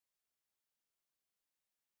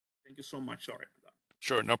Thank you so much. Sorry for that.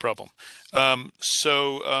 Sure, no problem.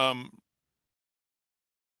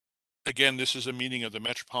 Again, this is a meeting of the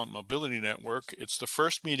Metropolitan Mobility Network. It's the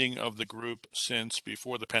first meeting of the group since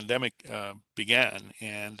before the pandemic began,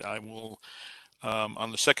 and I will,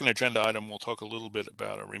 on the second agenda item, we'll talk a little bit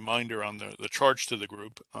about a reminder on the charge to the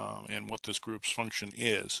group and what this group's function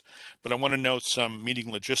is. But I want to note some meeting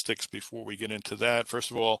logistics before we get into that.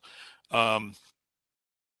 First of all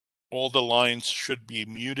the lines should be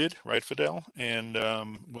muted, right, Fidel? And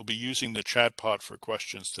we'll be using the chat pod for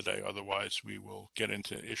questions today. Otherwise, we will get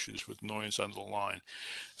into issues with noise on the line.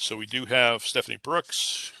 So we do have Stephanie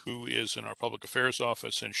Brooks, who is in our public affairs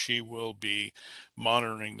office, and she will be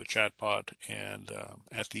monitoring the chat pod. And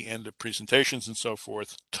at the end of presentations and so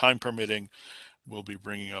forth, time permitting, we'll be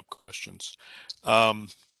bringing up questions.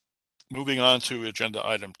 Moving on to agenda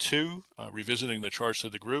item 2, revisiting the charge to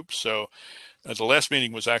the group. So the last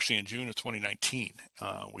meeting was actually in June of 2019.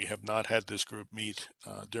 We have not had this group meet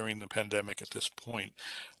during the pandemic at this point.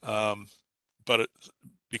 But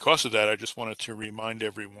because of that, I just wanted to remind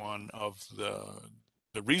everyone of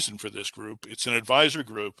the reason for this group. It's an advisory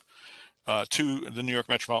group to the New York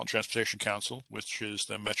Metropolitan Transportation Council, which is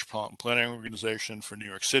the Metropolitan Planning Organization for New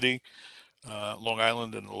York City, Long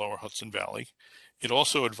Island, and the Lower Hudson Valley. It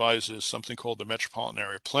also advises something called the Metropolitan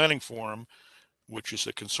Area Planning Forum, which is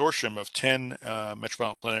a consortium of 10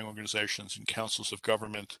 metropolitan planning organizations and councils of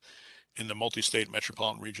government in the multi-state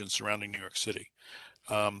metropolitan regions surrounding New York City.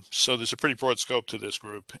 So there's a pretty broad scope to this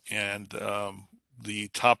group, and the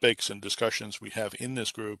topics and discussions we have in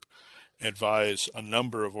this group advise a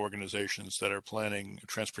number of organizations that are planning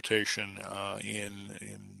transportation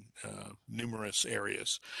in numerous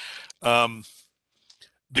areas.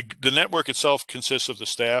 The network itself consists of the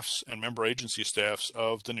staffs and member agency staffs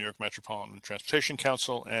of the New York Metropolitan Transportation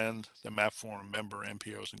Council and the MAP Forum member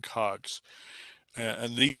MPOs and COGs.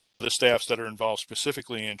 And the staffs that are involved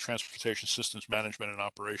specifically in transportation systems management and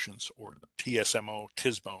operations, or TSMO,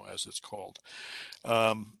 TSMO as it's called.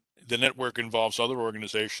 The network involves other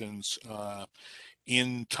organizations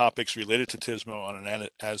in topics related to TSMO on an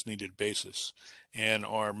as-needed basis, and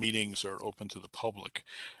our meetings are open to the public.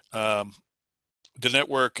 The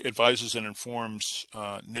network advises and informs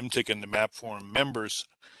NYMTC and the MAP Forum members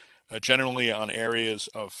generally on areas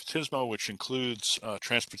of TSMO, which includes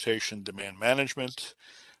transportation demand management,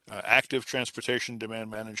 active transportation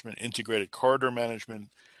demand management, integrated corridor management,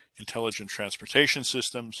 intelligent transportation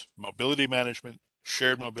systems, mobility management,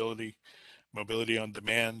 shared mobility, mobility on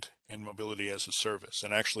demand, and mobility as a service.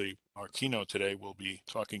 And actually, our keynote today will be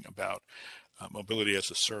talking about mobility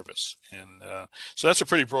as a service. And so that's a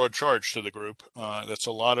pretty broad charge to the group. That's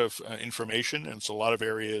a lot of information, and it's a lot of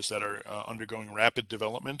areas that are undergoing rapid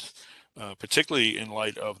development, particularly in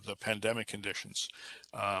light of the pandemic conditions.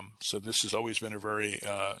 So this has always been a very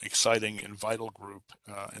exciting and vital group,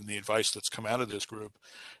 and the advice that's come out of this group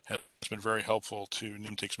has been very helpful to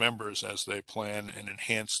NYMTC's members as they plan and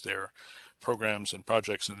enhance their programs and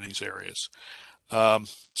projects in these areas.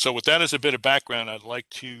 So with that as a bit of background, I'd like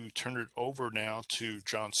to turn it over now to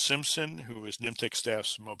John Simpson, who is NYMTC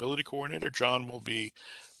staff's mobility coordinator. John will be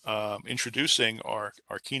introducing our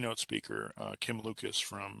keynote speaker, Kim Lucas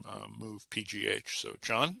from MovePGH. So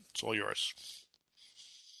John, it's all yours.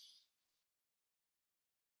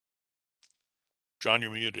 John,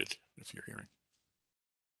 you're muted if you're hearing.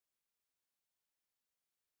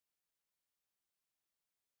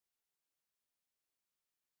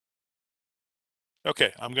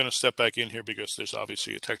 Okay, I'm going to step back in here because there's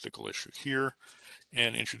obviously a technical issue here,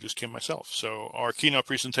 and introduce Kim myself. So our keynote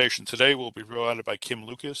presentation today will be provided by Kim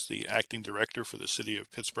Lucas, the Acting Director for the City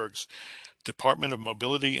of Pittsburgh's Department of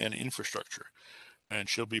Mobility and Infrastructure. And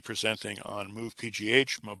she'll be presenting on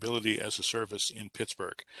MovePGH, Mobility as a Service in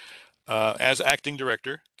Pittsburgh. As Acting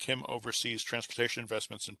Director, Kim oversees transportation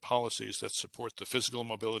investments and policies that support the physical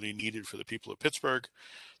mobility needed for the people of Pittsburgh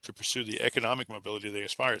to pursue the economic mobility they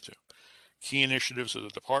aspire to. Key initiatives of the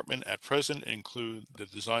department at present include the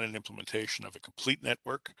design and implementation of a complete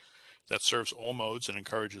network that serves all modes and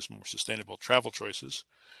encourages more sustainable travel choices,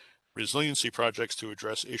 resiliency projects to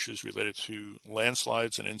address issues related to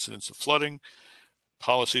landslides and incidents of flooding,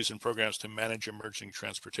 policies and programs to manage emerging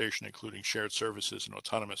transportation, including shared services and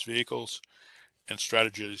autonomous vehicles, and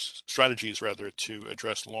strategies to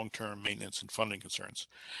address long-term maintenance and funding concerns.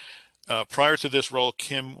 Prior to this role,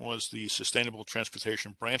 Kim was the Sustainable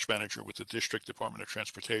Transportation Branch Manager with the District Department of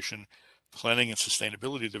Transportation Planning and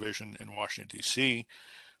Sustainability Division in Washington, D.C.,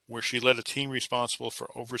 where she led a team responsible for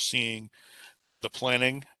overseeing the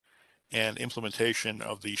planning and implementation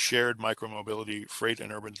of the shared micromobility, freight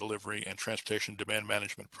and urban delivery, and transportation demand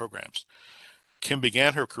management programs. Kim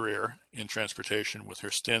began her career in transportation with her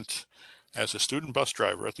stint as a student bus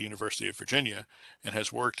driver at the University of Virginia and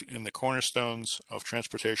has worked in the cornerstones of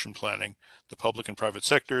transportation planning, the public and private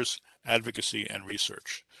sectors, advocacy, and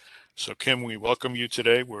research. So Kim, we welcome you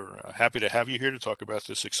today. We're happy to have you here to talk about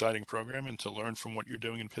this exciting program and to learn from what you're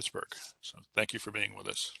doing in Pittsburgh. So thank you for being with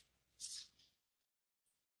us.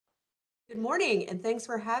 Good morning, and thanks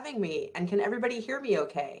for having me. And can everybody hear me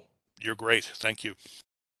okay? You're great. Thank you.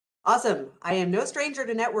 Awesome. I am no stranger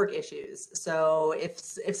to network issues. So if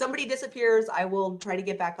somebody disappears, I will try to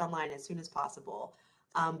get back online as soon as possible.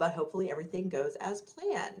 But hopefully everything goes as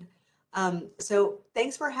planned. So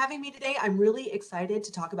thanks for having me today. I'm really excited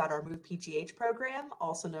to talk about our MovePGH program,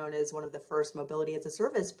 also known as one of the first mobility as a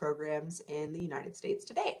service programs in the United States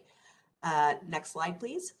today. Next slide,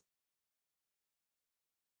 please.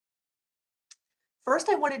 First,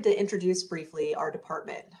 I wanted to introduce briefly our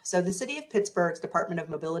department. So the City of Pittsburgh's Department of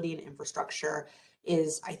Mobility and Infrastructure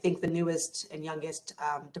is, I think, the newest and youngest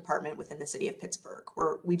department within the City of Pittsburgh.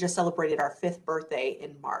 We just celebrated our 5th birthday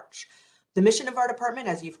in March. The mission of our department,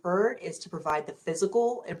 as you've heard, is to provide the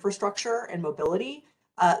physical infrastructure and mobility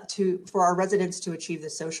for our residents to achieve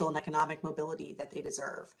the social and economic mobility that they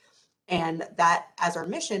deserve. And that, as our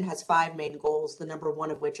mission, has 5 main goals, the number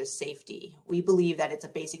 1 of which is safety. We believe that it's a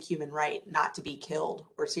basic human right not to be killed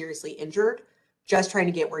or seriously injured, just trying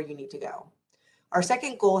to get where you need to go. Our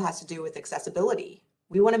second goal has to do with accessibility.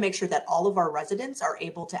 We want to make sure that all of our residents are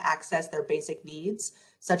able to access their basic needs,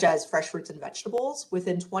 such as fresh fruits and vegetables,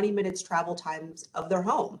 within 20 minutes travel times of their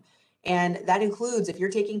home. And that includes, if you're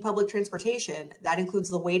taking public transportation, that includes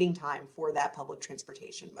the waiting time for that public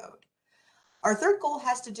transportation mode. Our third goal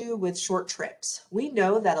has to do with short trips. We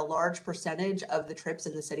know that a large percentage of the trips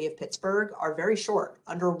in the city of Pittsburgh are very short,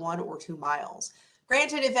 under 1 or 2 miles.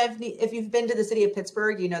 Granted, if you've been to the city of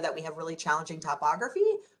Pittsburgh, you know that we have really challenging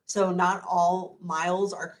topography, so not all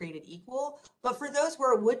miles are created equal. But for those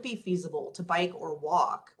where it would be feasible to bike or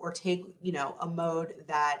walk or take, a mode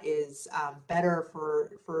that is better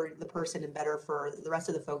for the person and better for the rest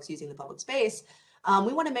of the folks using the public space,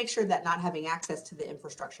 we want to make sure that not having access to the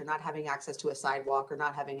infrastructure, not having access to a sidewalk, or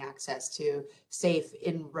not having access to safe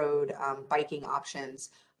in-road biking options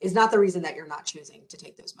is not the reason that you're not choosing to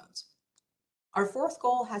take those modes. Our fourth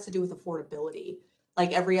goal has to do with affordability.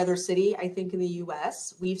 Like every other city, I think in the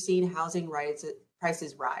US, we've seen housing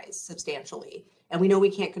prices rise substantially. And we know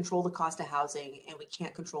we can't control the cost of housing and we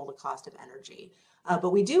can't control the cost of energy.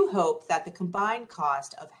 But we do hope that the combined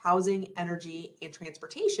cost of housing, energy, and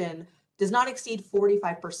transportation does not exceed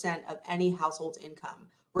 45% of any household's income,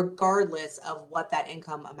 regardless of what that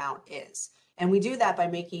income amount is. And we do that by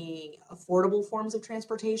making affordable forms of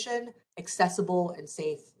transportation accessible and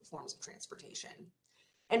safe forms of transportation.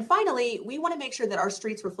 And finally, we want to make sure that our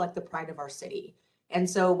streets reflect the pride of our city. And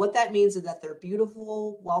so what that means is that they're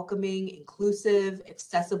beautiful, welcoming, inclusive,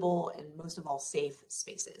 accessible, and most of all, safe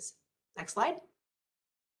spaces. Next slide.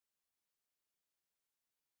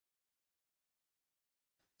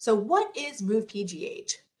 So what is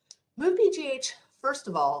MovePGH? MovePGH, first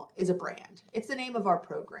of all, is a brand. It's the name of our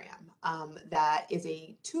program that is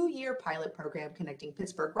a 2-year pilot program connecting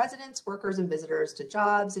Pittsburgh residents, workers, and visitors to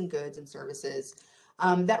jobs and goods and services.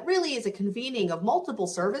 That really is a convening of multiple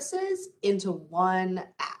services into one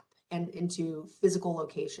app and into physical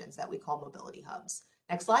locations that we call mobility hubs.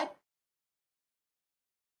 Next slide.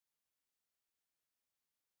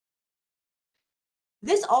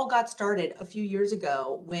 This all got started a few years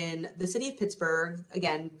ago when the city of Pittsburgh,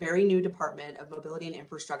 again, very new Department of Mobility and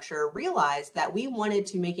Infrastructure, realized that we wanted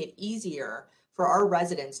to make it easier for our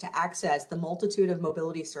residents to access the multitude of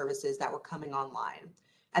mobility services that were coming online.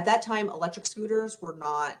 At that time, electric scooters were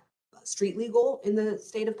not street legal in the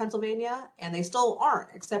state of Pennsylvania, and they still aren't,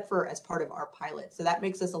 except for as part of our pilot. So that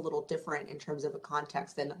makes us a little different in terms of a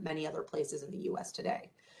context than many other places in the US today.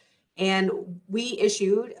 And we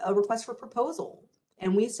issued a request for proposal.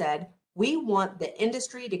 And we said, we want the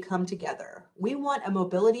industry to come together. We want a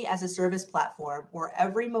mobility as a service platform where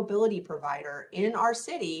every mobility provider in our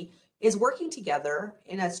city is working together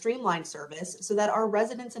in a streamlined service so that our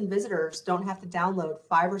residents and visitors don't have to download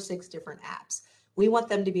 5 or 6 different apps. We want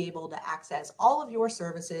them to be able to access all of your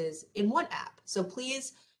services in one app. So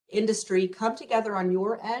please, industry, come together on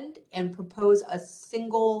your end and propose a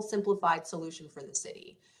single simplified solution for the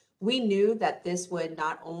city. We knew that this would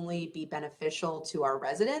not only be beneficial to our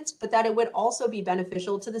residents, but that it would also be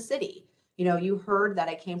beneficial to the city. You heard that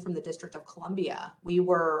I came from the District of Columbia. We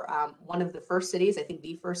were one of the first cities, I think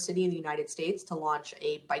the first city in the United States to launch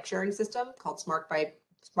a bike sharing system called Smart Bike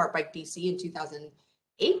DC in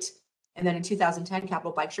 2008. And then in 2010,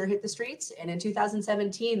 Capital Bike Share hit the streets. And in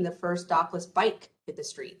 2017, the first dockless bike hit the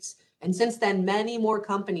streets. And since then, many more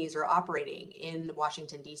companies are operating in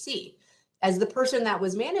Washington, D.C. As the person that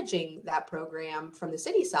was managing that program from the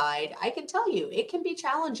city side, I can tell you it can be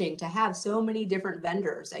challenging to have so many different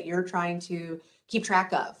vendors that you're trying to keep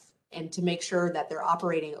track of and to make sure that they're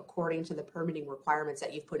operating according to the permitting requirements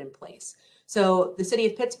that you've put in place. So the city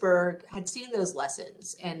of Pittsburgh had seen those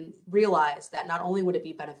lessons and realized that not only would it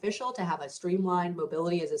be beneficial to have a streamlined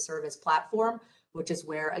mobility as a service platform, which is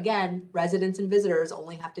where, again, residents and visitors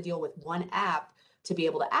only have to deal with one app to be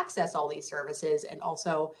able to access all these services, and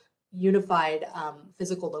also unified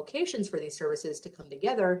physical locations for these services to come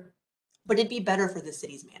together, but it'd be better for the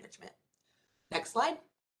city's management. Next slide.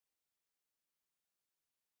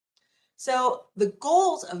 So the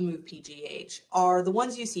goals of MovePGH are the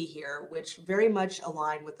ones you see here, which very much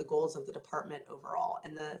align with the goals of the department overall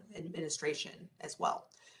and the administration as well.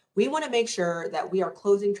 We want to make sure that we are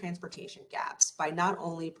closing transportation gaps by not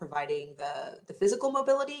only providing the physical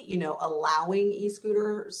mobility, allowing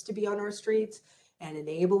e-scooters to be on our streets and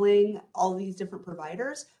enabling all these different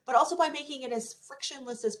providers, but also by making it as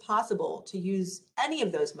frictionless as possible to use any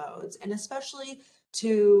of those modes, and especially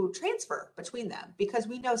to transfer between them, because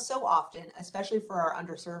we know so often, especially for our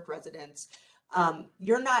underserved residents,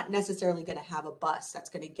 you're not necessarily going to have a bus that's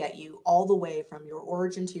going to get you all the way from your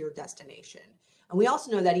origin to your destination. And we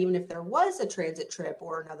also know that even if there was a transit trip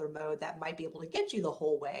or another mode that might be able to get you the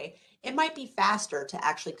whole way, it might be faster to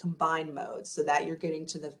actually combine modes so that you're getting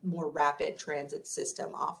to the more rapid transit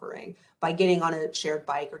system offering by getting on a shared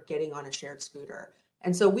bike or getting on a shared scooter.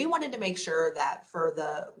 And so we wanted to make sure that for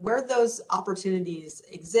where those opportunities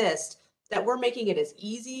exist, that we're making it as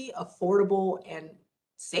easy, affordable, and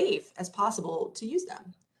safe as possible to use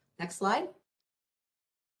them. Next slide.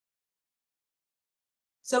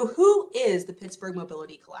 So who is the Pittsburgh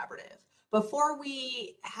Mobility Collaborative? Before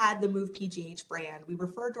we had the MovePGH brand, we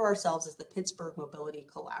referred to ourselves as the Pittsburgh Mobility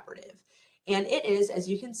Collaborative. And it is, as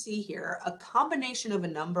you can see here, a combination of a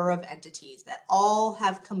number of entities that all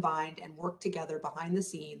have combined and worked together behind the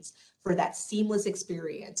scenes for that seamless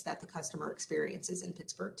experience that the customer experiences in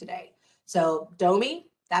Pittsburgh today. So DOMI,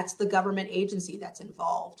 that's the government agency that's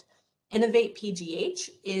involved. NYMTC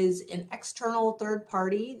is an external third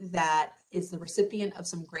party that is the recipient of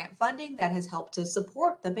some grant funding that has helped to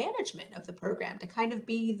support the management of the program, to kind of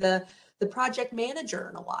be the project manager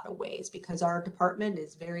in a lot of ways, because our department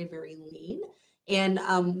is very, very lean. And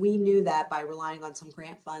we knew that by relying on some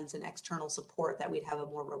grant funds and external support that we'd have a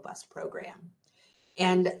more robust program.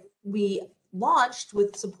 And we launched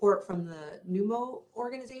with support from the NUMO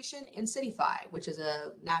organization and CityFi, which is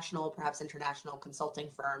a national, perhaps international consulting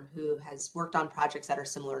firm who has worked on projects that are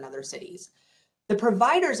similar in other cities. The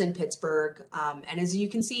providers in Pittsburgh, and as you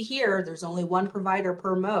can see here, there's only one provider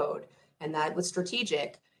per mode, and that was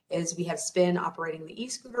strategic, is we have Spin operating the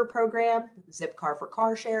e-scooter program, Zipcar for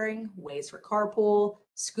car sharing, Waze for carpool,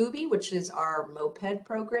 Scooby, which is our moped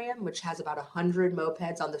program, which has about 100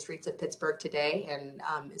 mopeds on the streets of Pittsburgh today and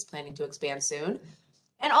is planning to expand soon.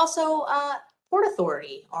 And also Port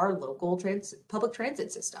Authority, our local public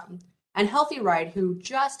transit system. And Healthy Ride, who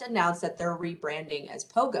just announced that they're rebranding as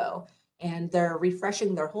Pogo, and they're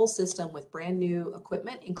refreshing their whole system with brand new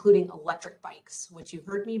equipment, including electric bikes, which you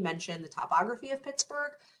heard me mention the topography of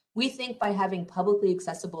Pittsburgh. We think by having publicly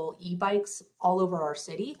accessible e-bikes all over our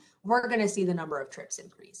city, we're going to see the number of trips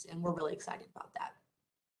increase, and we're really excited about that.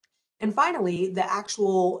 And finally, the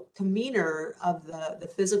actual convener of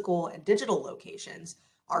the physical and digital locations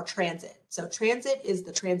are transit. So transit is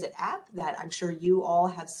the transit app that I'm sure you all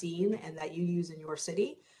have seen and that you use in your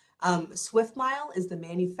city. Swift Mile is the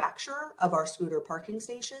manufacturer of our scooter parking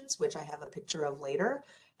stations, which I have a picture of later.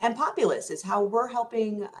 And Populous is how we're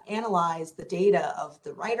helping analyze the data of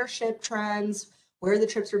the ridership trends, where the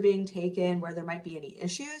trips are being taken, where there might be any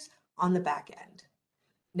issues on the back end.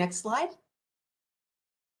 Next slide.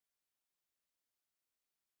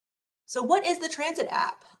 So what is the transit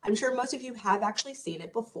app? I'm sure most of you have actually seen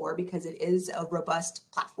it before because it is a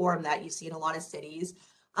robust platform that you see in a lot of cities.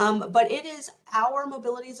 But it is our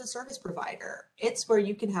mobility as a service provider. It's where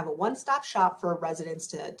you can have a one-stop shop for residents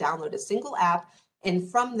to download a single app, and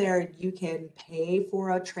from there you can pay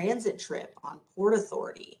for a transit trip on Port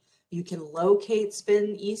Authority. You can locate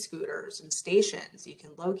Spin e-scooters and stations. You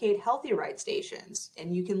can locate Healthy Ride stations,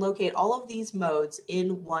 and you can locate all of these modes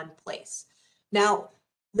in one place. Now,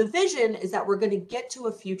 the vision is that we're going to get to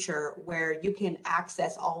a future where you can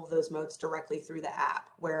access all of those modes directly through the app,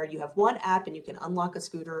 where you have one app and you can unlock a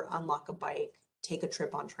scooter, unlock a bike, take a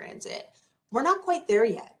trip on transit. We're not quite there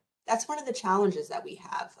yet. That's one of the challenges that we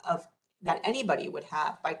have, that anybody would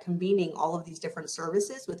have by convening all of these different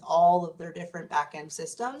services with all of their different back-end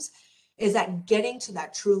systems, is that getting to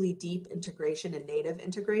that truly deep integration and native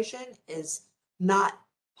integration is not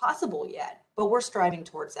possible yet, but we're striving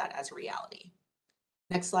towards that as a reality.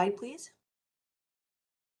 Next slide, please.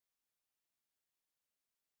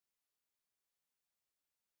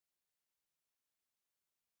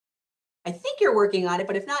 I think you're working on it,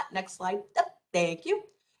 but if not, next slide. Thank you.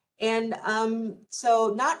 And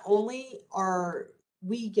so not only are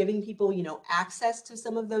we giving people, access to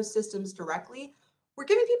some of those systems directly, we're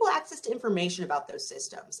giving people access to information about those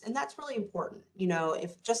systems. And that's really important.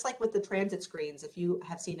 If just like with the transit screens, if you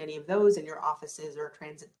have seen any of those in your offices or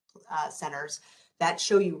transit centers that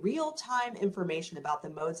show you real-time information about the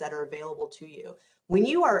modes that are available to you. When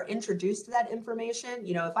you are introduced to that information,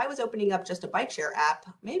 if I was opening up just a bike share app,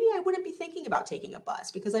 maybe I wouldn't be thinking about taking a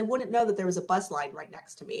bus because I wouldn't know that there was a bus line right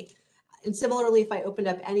next to me. And similarly, if I opened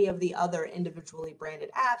up any of the other individually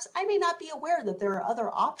branded apps, I may not be aware that there are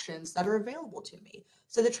other options that are available to me.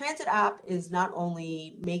 So the transit app is not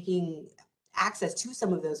only making access to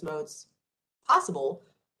some of those modes possible,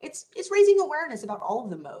 it's raising awareness about all of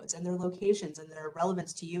the modes and their locations and their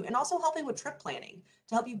relevance to you, and also helping with trip planning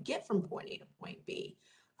to help you get from point A to point B.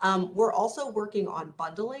 We're also working on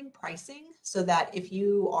bundling pricing so that if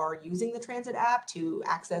you are using the transit app to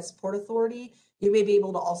access Port Authority, you may be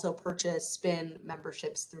able to also purchase spin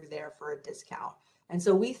memberships through there for a discount. And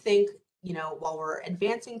so we think, while we're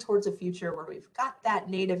advancing towards a future where we've got that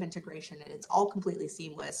native integration and it's all completely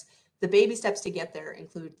seamless, the baby steps to get there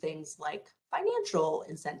include things like financial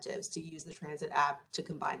incentives to use the transit app to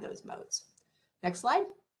combine those modes. Next slide.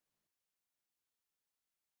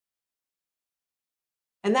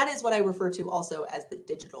 And that is what I refer to also as the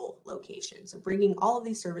digital location. So bringing all of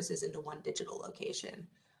these services into one digital location.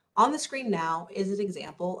 On the screen now is an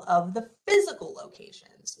example of the physical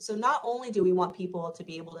locations. So not only do we want people to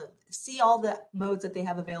be able to see all the modes that they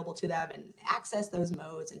have available to them and access those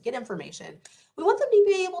modes and get information, we want them to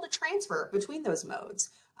be able to transfer between those modes.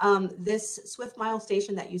 This Swift Mile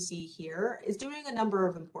station that you see here is doing a number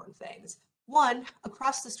of important things. One,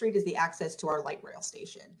 across the street is the access to our light rail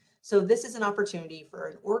station. So this is an opportunity for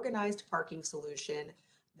an organized parking solution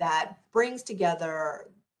that brings together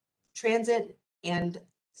transit and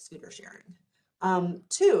scooter sharing.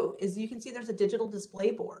 Two is you can see there's a digital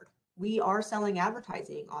display board. We are selling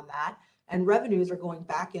advertising on that, and revenues are going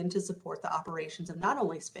back in to support the operations of not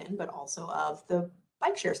only Spin, but also of the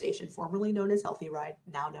bike share station, formerly known as Healthy Ride,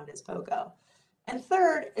 now known as POGO. And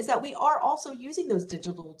third is that we are also using those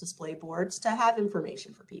digital display boards to have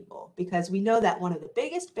information for people, because we know that one of the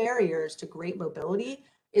biggest barriers to great mobility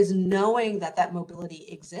is knowing that that mobility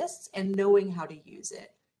exists and knowing how to use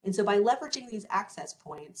it. And so by leveraging these access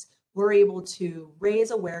points, we're able to raise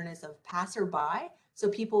awareness of passerby. So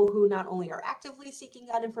people who not only are actively seeking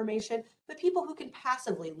out information, but people who can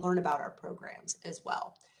passively learn about our programs as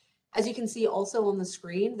well. As you can see also on the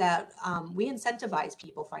screen that we incentivize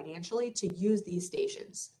people financially to use these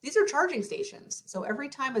stations. These are charging stations. So every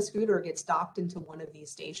time a scooter gets docked into one of these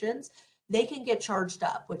stations, they can get charged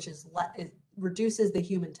up, which is it reduces the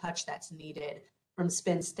human touch that's needed from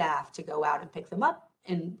Spin staff to go out and pick them up,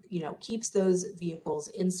 and keeps those vehicles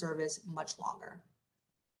in service much longer.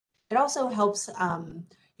 It also helps,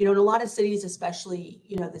 in a lot of cities, especially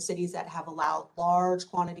the cities that have allowed large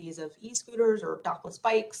quantities of e-scooters or dockless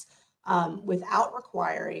bikes without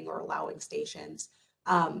requiring or allowing stations.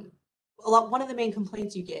 One of the main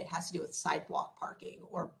complaints you get has to do with sidewalk parking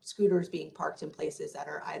or scooters being parked in places that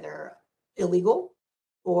are either illegal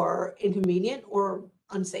or inconvenient or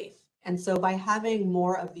unsafe. And so by having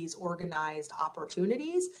more of these organized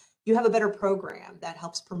opportunities, you have a better program that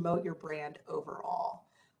helps promote your brand overall.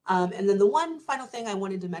 And then the one final thing I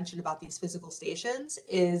wanted to mention about these physical stations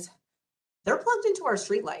is they're plugged into our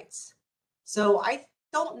streetlights. So I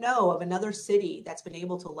don't know of another city that's been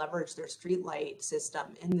able to leverage their streetlight system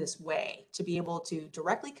in this way to be able to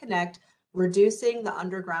directly connect, reducing the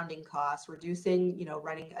undergrounding costs, reducing,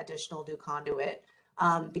 running additional new conduit.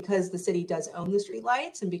 Because the city does own the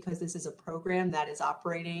streetlights, and because this is a program that is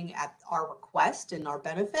operating at our request and our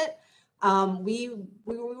benefit, we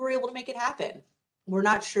were able to make it happen. We're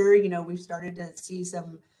not sure, we've started to see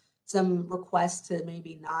some requests to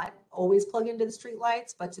maybe not always plug into the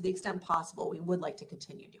streetlights, but to the extent possible, we would like to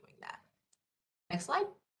continue doing that. Next slide.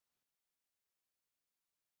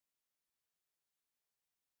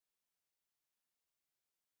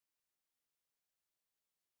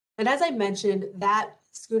 And as I mentioned, that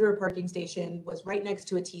scooter parking station was right next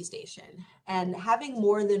to a T station, and having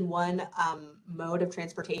more than one mode of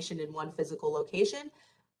transportation in one physical location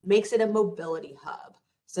makes it a mobility hub.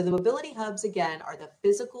 So the mobility hubs, again, are the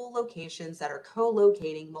physical locations that are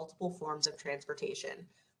co-locating multiple forms of transportation.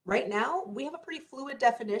 Right now, we have a pretty fluid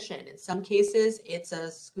definition. In some cases, it's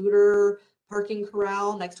a scooter parking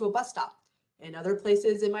corral next to a bus stop. In other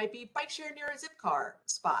places, it might be bike share near a zip car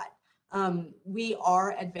spot. We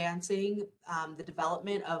are advancing the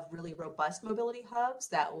development of really robust mobility hubs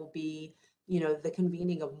that will be, the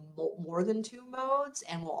convening of more than two modes,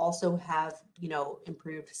 and will also have,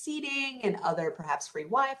 improved seating and other perhaps free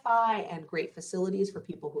Wi-Fi and great facilities for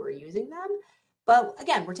people who are using them. But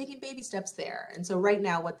again, we're taking baby steps there. And so right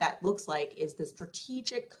now, what that looks like is the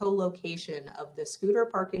strategic co-location of the scooter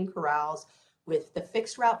parking corrals with the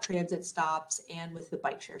fixed route transit stops and with the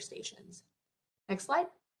bike share stations. Next slide.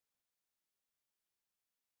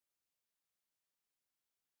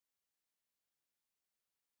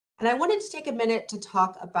 And I wanted to take a minute to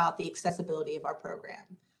talk about the accessibility of our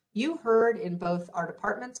program. You heard in both our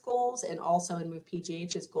department's goals and also in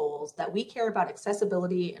MovePGH's goals that we care about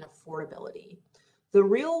accessibility and affordability. The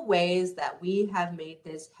real ways that we have made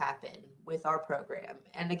this happen with our program,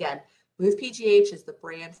 and again, MovePGH is the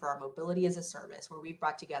brand for our mobility as a service, where we've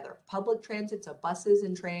brought together public transit, so buses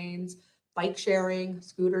and trains, bike sharing,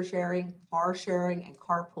 scooter sharing, car sharing, and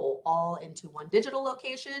carpool all into one digital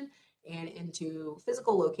location and into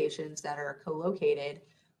physical locations that are co-located.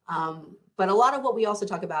 But a lot of what we also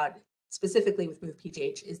talk about specifically with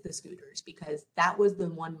MovePGH is the scooters, because that was the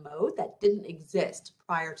one mode that didn't exist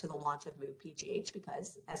prior to the launch of MovePGH,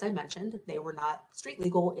 because as I mentioned, they were not street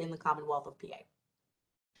legal in the Commonwealth of PA.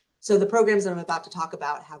 So the programs that I'm about to talk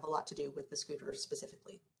about have a lot to do with the scooters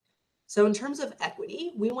specifically. So in terms of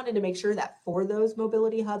equity, we wanted to make sure that for those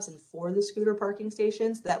mobility hubs and for the scooter parking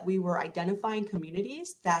stations, that we were identifying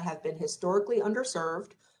communities that have been historically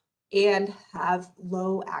underserved and have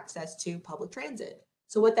low access to public transit.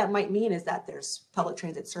 So what that might mean is that there's public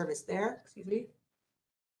transit service there,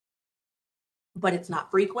 but it's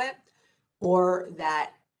not frequent, or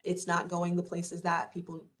that it's not going the places that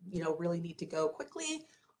people, really need to go quickly,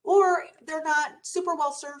 or they're not super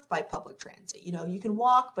well served by public transit. You can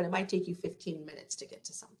walk, but it might take you 15 minutes to get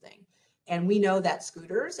to something. And we know that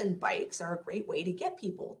scooters and bikes are a great way to get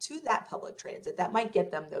people to that public transit that might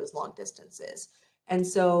get them those long distances. And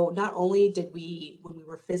so not only did we, when we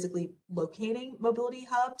were physically locating mobility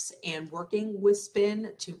hubs and working with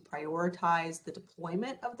SPIN to prioritize the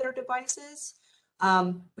deployment of their devices,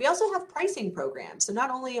 we also have pricing programs. So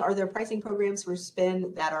not only are there pricing programs for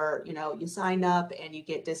SPIN that are, you sign up and you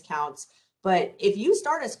get discounts, but if you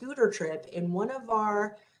start a scooter trip in one of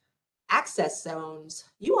our access zones,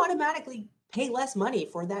 you automatically pay less money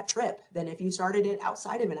for that trip than if you started it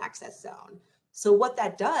outside of an access zone. So what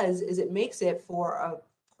that does is it makes it for a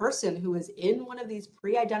person who is in one of these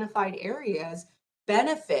pre-identified areas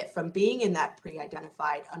benefit from being in that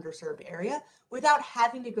pre-identified underserved area without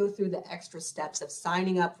having to go through the extra steps of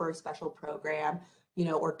signing up for a special program,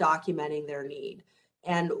 or documenting their need.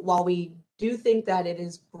 And while we do think that it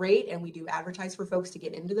is great, and we do advertise for folks to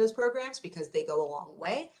get into those programs because they go a long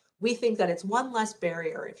way, we think that it's one less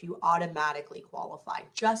barrier if you automatically qualify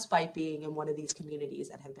just by being in one of these communities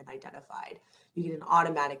that have been identified. You get an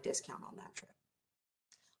automatic discount on that trip.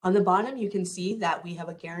 On the bottom, you can see that we have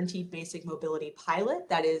a guaranteed basic mobility pilot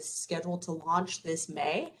that is scheduled to launch this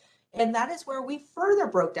May. And that is where we further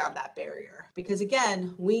broke down that barrier, because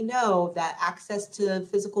again, we know that access to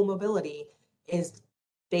physical mobility is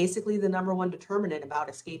basically the #1 determinant about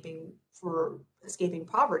escaping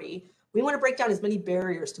poverty. We want to break down as many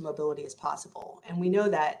barriers to mobility as possible. And we know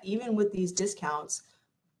that even with these discounts,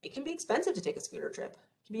 it can be expensive to take a scooter trip.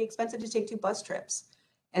 It can be expensive to take 2 bus trips.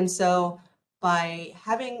 And so by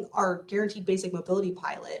having our guaranteed basic mobility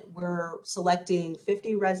pilot, we're selecting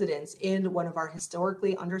 50 residents in one of our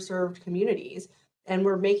historically underserved communities, and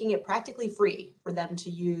we're making it practically free for them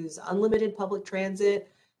to use unlimited public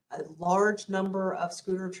transit, a large number of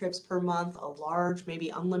scooter trips per month, a large, maybe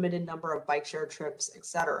unlimited number of bike share trips,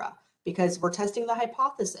 etc. Because we're testing the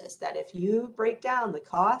hypothesis that if you break down the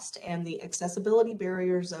cost and the accessibility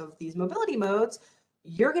barriers of these mobility modes,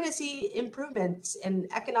 you're going to see improvements in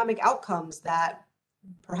economic outcomes that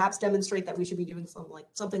perhaps demonstrate that we should be doing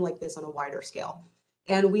something like this on a wider scale.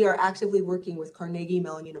 And we are actively working with Carnegie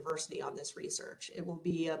Mellon University on this research. It will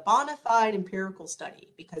be a bona fide empirical study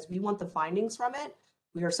because we want the findings from it.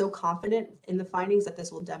 We are so confident in the findings that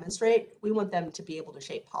this will demonstrate. We want them to be able to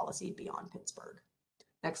shape policy beyond Pittsburgh.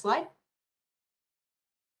 Next slide.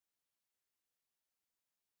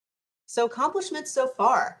 So accomplishments so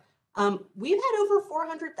far. We've had over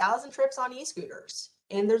 400,000 trips on e-scooters,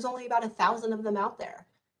 and there's only about 1,000 of them out there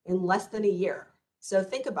in less than a year. So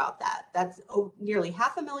think about that. That's nearly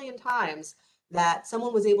 500,000 times that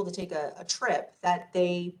someone was able to take a trip that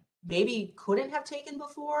they maybe couldn't have taken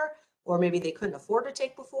before, or maybe they couldn't afford to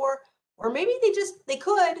take before, Or maybe they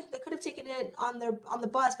could have taken it on the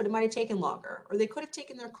bus, but it might have taken longer. Or they could have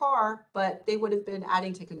taken their car, but they would have been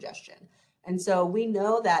adding to congestion. And so we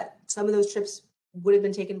know that some of those trips would have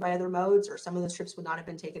been taken by other modes, or some of those trips would not have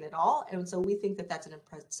been taken at all. And so we think that that's an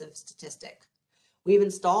impressive statistic. We've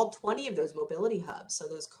installed 20 of those mobility hubs, so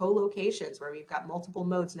those co-locations where we've got multiple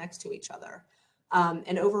modes next to each other,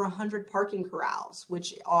 and over 100 parking corrals,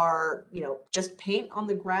 which are, just paint on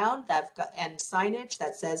the ground and signage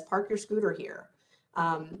that says "Park your scooter here."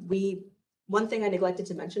 One thing I neglected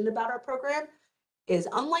to mention about our program is,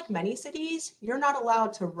 unlike many cities, you're not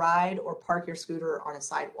allowed to ride or park your scooter on a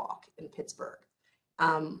sidewalk in Pittsburgh.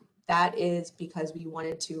 That is because we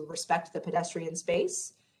wanted to respect the pedestrian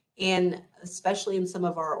space. And especially in some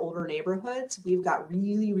of our older neighborhoods, we've got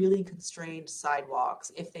really, really constrained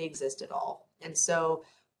sidewalks, if they exist at all. And so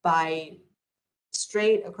by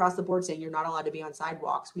straight across the board saying you're not allowed to be on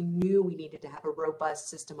sidewalks, we knew we needed to have a robust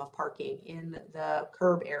system of parking in the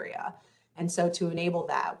curb area. And so to enable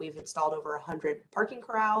that, we've installed over 100 parking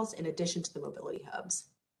corrals in addition to the mobility hubs.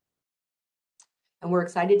 And we're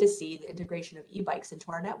excited to see the integration of e-bikes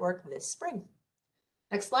into our network this spring.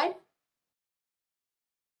 Next slide.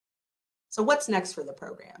 So what's next for the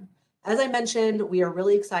program? As I mentioned, we are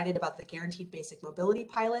really excited about the Guaranteed Basic Mobility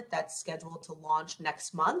pilot that's scheduled to launch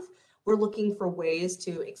next month. We're looking for ways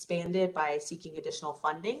to expand it by seeking additional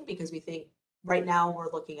funding, because we think right now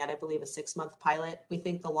we're looking at, I believe, a 6-month pilot. We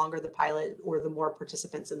think the longer the pilot, or the more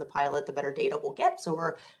participants in the pilot, the better data we'll get. So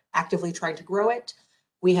we're actively trying to grow it.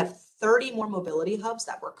 We have 30 more mobility hubs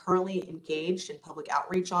that we're currently engaged in public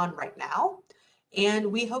outreach on right now.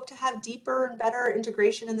 And we hope to have deeper and better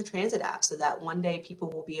integration in the transit app, so that one day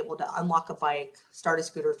people will be able to unlock a bike, start a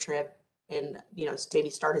scooter trip, and maybe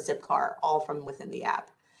start a Zipcar, all from within the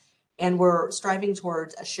app. And we're striving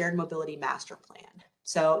towards a shared mobility master plan.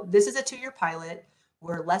 So this is a 2-year pilot.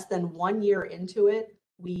 We're less than 1 year into it.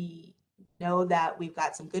 We know that we've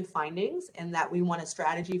got some good findings, and that we want a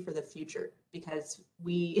strategy for the future, because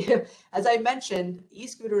we, as I mentioned,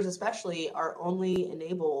 e-scooters especially are only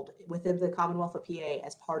enabled within the Commonwealth of PA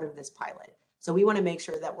as part of this pilot. So we want to make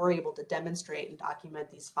sure that we're able to demonstrate and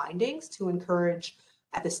document these findings to encourage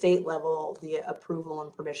at the state level the approval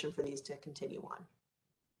and permission for these to continue on.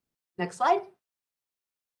 Next slide.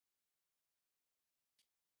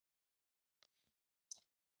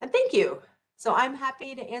 And thank you. So I'm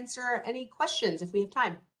happy to answer any questions if we have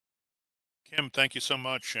time. Kim, thank you so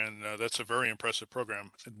much, and that's a very impressive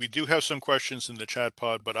program. We do have some questions in the chat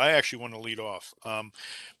pod, but I actually want to lead off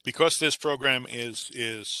because this program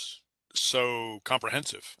is so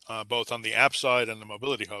comprehensive, both on the app side and the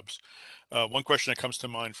mobility hubs. One question that comes to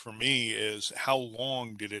mind for me is, how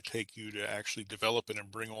long did it take you to actually develop it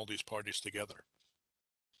and bring all these parties together?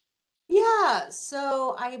 Yeah,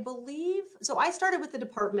 so I started with the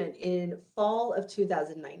department in fall of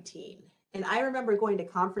 2019. And I remember going to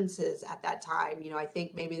conferences at that time, I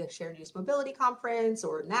think maybe the Shared Use Mobility Conference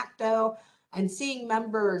or NACDO, and seeing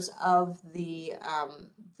members of the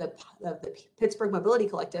Pittsburgh Mobility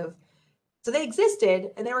Collective. So they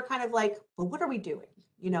existed, and they were kind of like, well, what are we doing?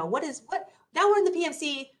 Now we're in the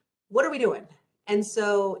PMC, what are we doing? And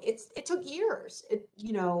so it took years.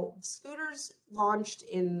 Scooters launched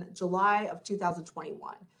in July of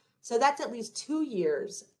 2021. So that's at least 2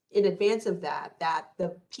 years in advance of that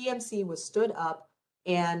the PMC was stood up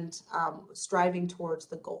and striving towards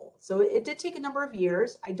the goal. So it did take a number of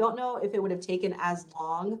years. I don't know if it would have taken as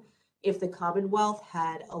long if the Commonwealth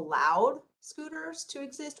had allowed scooters to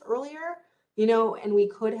exist earlier, and we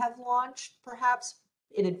could have launched perhaps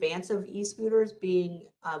in advance of e-scooters being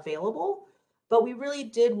available. But we really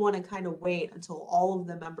did want to kind of wait until all of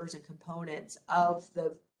the members and components of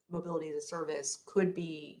the mobility as a service could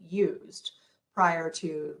be used prior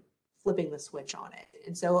to flipping the switch on it.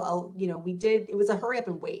 And so, it was a hurry up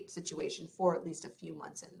and wait situation for at least a few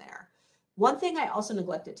months in there. One thing I also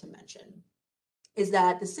neglected to mention is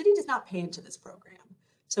that the city does not pay into this program.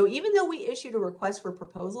 So even though we issued a request for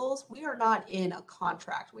proposals, we are not in a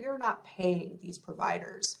contract. We are not paying these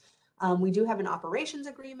providers. We do have an operations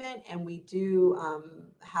agreement, and we do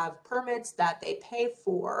have permits that they pay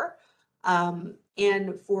for.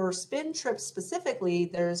 And for spin trips specifically,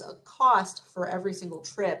 there's a cost for every single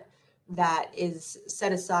trip that is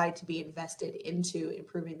set aside to be invested into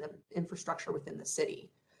improving the infrastructure within the city.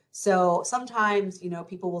 So sometimes,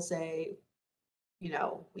 people will say,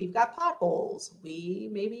 we've got potholes. We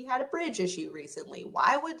maybe had a bridge issue recently.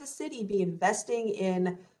 Why would the city be investing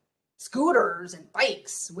in scooters and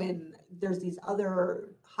bikes when there's these other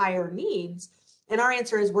higher needs? And our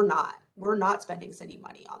answer is we're not spending city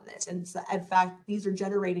money on this. And so, in fact, these are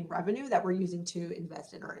generating revenue that we're using to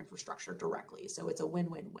invest in our infrastructure directly. So it's a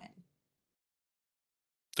win-win-win.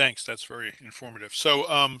 Thanks. That's very informative. So,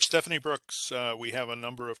 Stephanie Brooks, we have a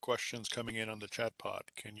number of questions coming in on the chat pod.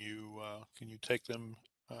 Can you take them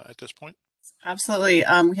at this point? Absolutely.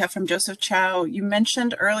 We have from Joseph Chow. You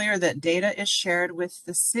mentioned earlier that data is shared with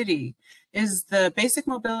the city. Is the basic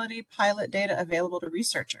mobility pilot data available to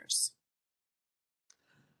researchers?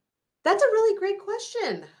 That's a really great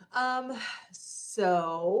question.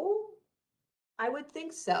 So I would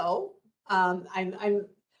think so.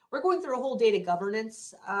 We're going through a whole data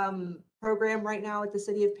governance program right now at the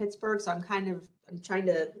city of Pittsburgh. So I'm trying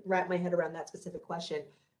to wrap my head around that specific question.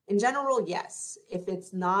 In general, yes. If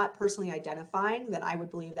it's not personally identifying, then I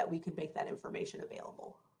would believe that we could make that information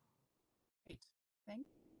available. Great. Thanks.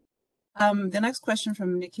 The next question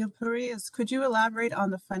from Nikhil Puri is, could you elaborate on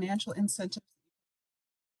the financial incentives?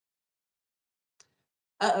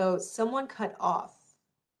 Uh-oh, someone cut off.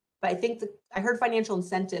 But I think I heard financial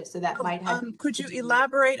incentives, so that might have. Could you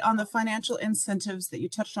elaborate on the financial incentives that you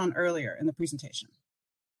touched on earlier in the presentation?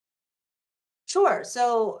 Sure.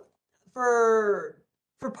 So for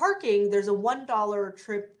parking, there's a $1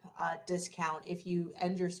 trip discount if you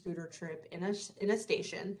end your scooter trip in a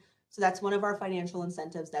station. So that's one of our financial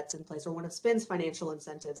incentives that's in place, or one of Spin's financial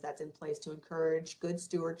incentives that's in place to encourage good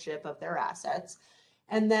stewardship of their assets.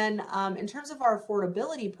 And then in terms of our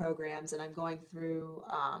affordability programs, and I'm going through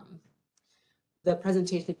the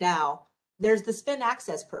presentation now, there's the Spin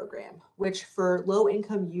Access program, which for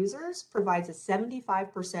low-income users provides a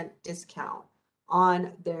 75% discount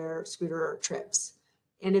on their scooter trips.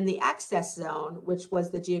 And in the access zone, which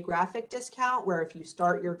was the geographic discount, where if you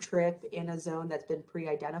start your trip in a zone that's been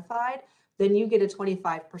pre-identified, then you get a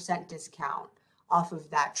 25% discount off of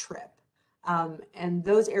that trip. And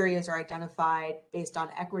those areas are identified based on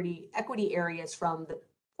equity areas from the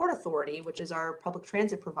Port Authority, which is our public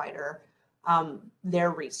transit provider,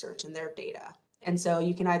 their research and their data. And so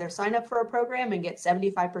you can either sign up for a program and get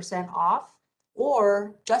 75% off,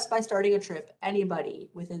 or just by starting a trip, anybody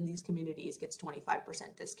within these communities gets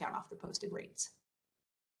 25% discount off the posted rates.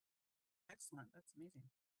 Excellent. That's amazing.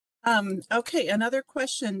 Okay, another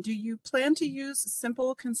question. Do you plan to use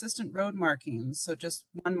simple, consistent road markings? So just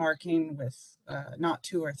one marking with not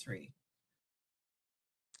two or three?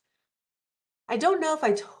 I don't know if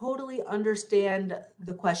I totally understand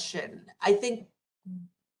the question. I think,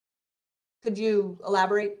 could you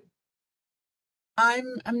elaborate?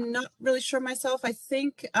 I'm not really sure myself. I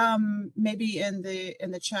think maybe in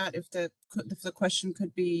the chat, if the question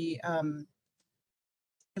could be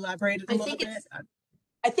elaborated a little bit.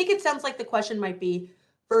 I think it sounds like the question might be,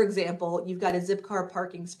 for example, you've got a Zipcar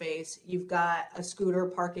parking space, you've got a scooter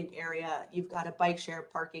parking area, you've got a bike share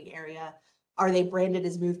parking area. Are they branded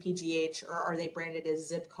as MovePGH, or are they branded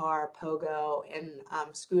as Zipcar, Pogo, and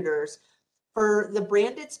scooters? For the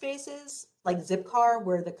branded spaces like Zipcar,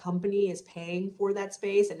 where the company is paying for that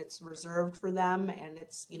space and it's reserved for them and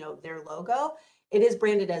it's, you know, their logo, it is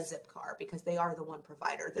branded as Zipcar because they are the one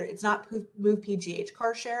provider. It's not MovePGH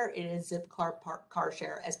car share, it is Zipcar car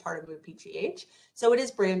share as part of MovePGH. So it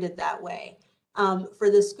is branded that way. For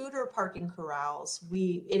the scooter parking corrals,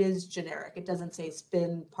 it is generic. It doesn't say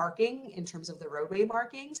Spin parking in terms of the roadway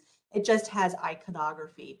markings. It just has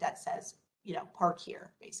iconography that says, you know, park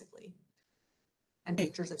here, basically, and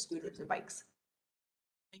pictures of scooters and bikes.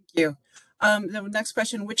 Thank you. The next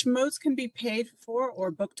question, which modes can be paid for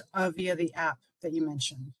or booked via the app that you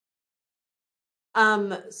mentioned?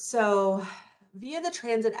 So via the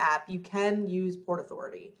transit app, you can use Port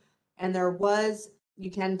Authority, and you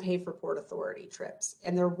can pay for Port Authority trips.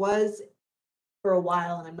 And there was, for a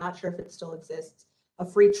while, and I'm not sure if it still exists, a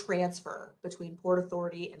free transfer between Port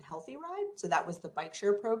Authority and Healthy Ride. So that was the bike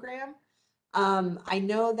share program. I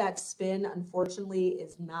know that Spin, unfortunately,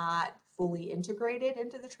 is not fully integrated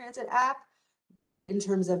into the transit app in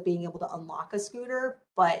terms of being able to unlock a scooter,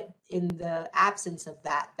 but in the absence of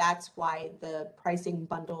that, that's why the pricing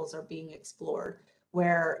bundles are being explored,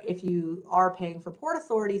 where if you are paying for Port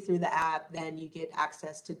Authority through the app, then you get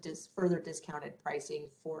access to further discounted pricing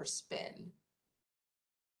for Spin.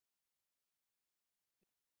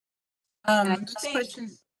 Next question.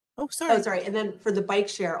 Oh, sorry. Oh, sorry. And then for the bike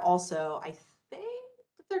share also, I think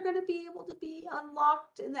they're going to be able to be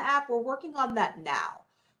unlocked in the app. We're working on that now.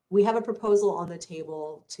 We have a proposal on the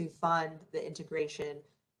table to fund the integration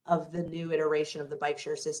of the new iteration of the bike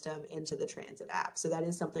share system into the transit app. So that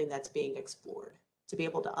is something that's being explored, to be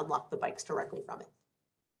able to unlock the bikes directly from it.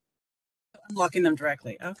 Unlocking them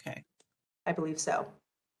directly. Okay. I believe so.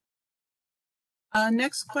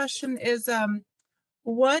 Next question is,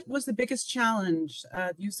 what was the biggest challenge?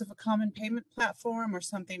 Use of a common payment platform or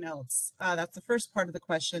something else? That's the first part of the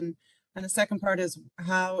question. And the second part is,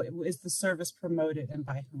 how is the service promoted and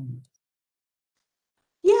by whom?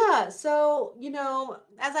 Yeah, so,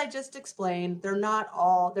 as I just explained, there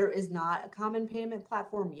is not a common payment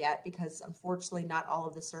platform yet because unfortunately not all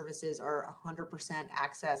of the services are 100%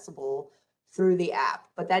 accessible through the app.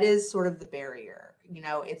 But that is sort of the barrier.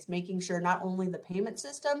 It's making sure not only the payment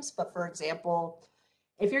systems, but for example,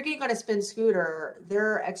 if you're getting on a spin scooter,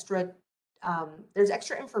 there's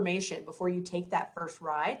extra information before you take that first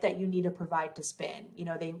ride that you need to provide to spin.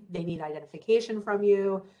 They need identification from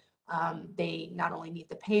you. They not only need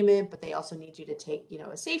the payment, but they also need you to take,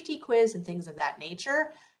 a safety quiz and things of that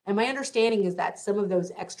nature. And my understanding is that some of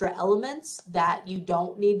those extra elements that you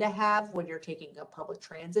don't need to have when you're taking a public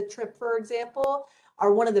transit trip, for example,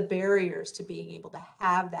 are one of the barriers to being able to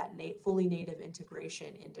have that fully native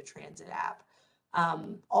integration into transit app.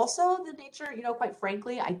 Also, the nature, quite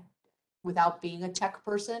frankly, without being a tech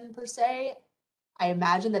person per se, I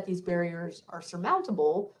imagine that these barriers are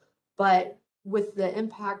surmountable, but with the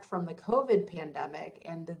impact from the COVID pandemic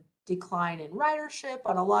and the decline in ridership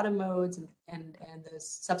on a lot of modes and the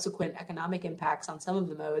subsequent economic impacts on some of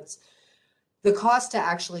the modes, the cost to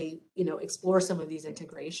actually, explore some of these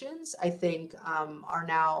integrations, I think, are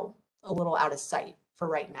now a little out of sight for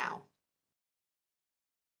right now.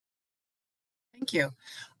 Thank you.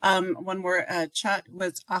 One more chat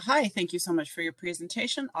was, hi, thank you so much for your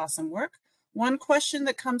presentation. Awesome work. One question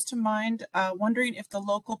that comes to mind, wondering if the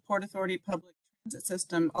local Port Authority public transit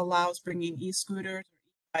system allows bringing e-scooters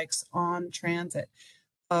or e-bikes on transit.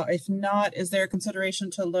 If not, is there a consideration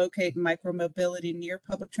to locate micromobility near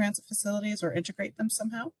public transit facilities or integrate them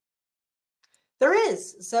somehow? There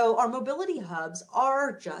is. So our mobility hubs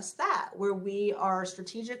are just that, where we are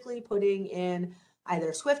strategically putting in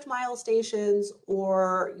either Swift Mile stations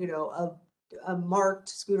or, a marked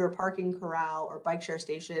scooter parking corral or bike share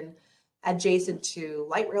station adjacent to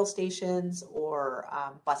light rail stations or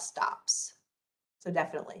bus stops. So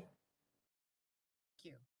definitely.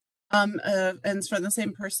 Thank you. And for the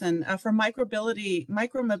same person, for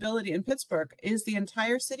micromobility in Pittsburgh, is the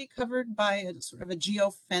entire city covered by a sort of a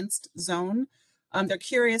geo-fenced zone? They're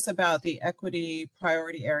curious about the equity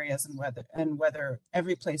priority areas and whether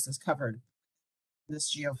every place is covered in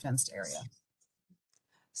this geo-fenced area.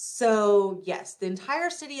 So yes, the entire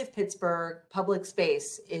city of Pittsburgh public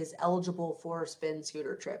space is eligible for spin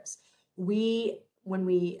scooter trips.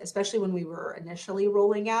 Especially when we were initially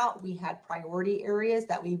rolling out, we had priority areas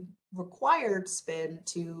that we required spin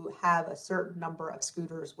to have a certain number of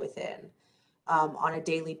scooters within. On a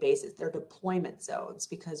daily basis. They're deployment zones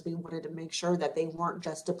because we wanted to make sure that they weren't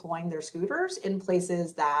just deploying their scooters in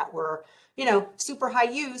places that were, super high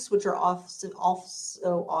use, which are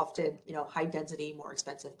also often, high density, more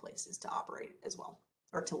expensive places to operate as well,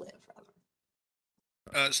 or to live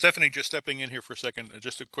rather. Stephanie, just stepping in here for a second,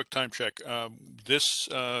 just a quick time check. This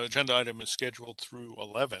agenda item is scheduled through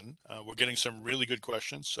 11. We're getting some really good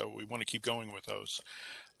questions, so we want to keep going with those.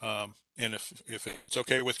 And if it's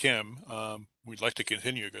okay with Kim, we'd like to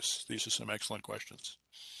continue because these are some excellent questions.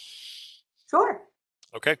 Sure.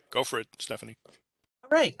 Okay, go for it, Stephanie. All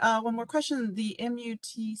right, one more question. The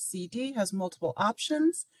MUTCD has multiple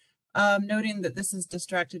options. Noting that this is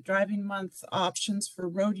distracted driving month, options for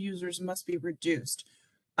road users must be reduced.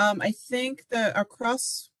 I think that our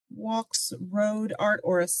crosswalks road art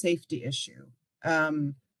or a safety issue.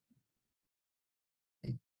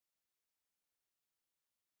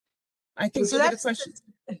 I think so that's the question.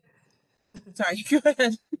 Sorry, go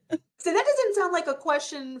ahead. So that doesn't sound like a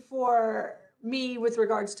question for me with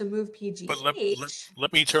regards to MovePGH. But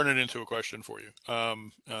let me turn it into a question for you,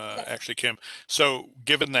 Yes. actually, Kim. So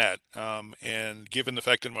given that, and given the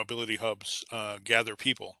fact that mobility hubs gather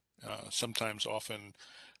people, sometimes often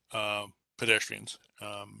pedestrians,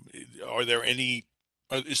 is there any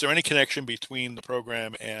connection between the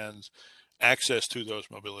program and access to those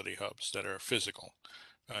mobility hubs that are physical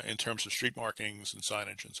in terms of street markings and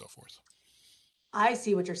signage and so forth? I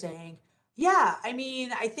see what you're saying. Yeah, I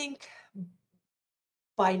mean, I think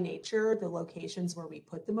by nature, the locations where we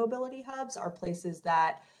put the mobility hubs are places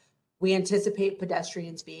that we anticipate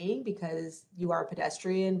pedestrians being because you are a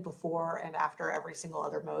pedestrian before and after every single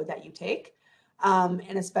other mode that you take.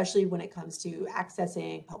 And especially when it comes to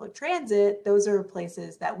accessing public transit, those are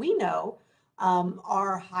places that we know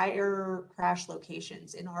are higher crash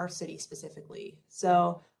locations in our city specifically.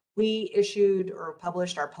 So we issued or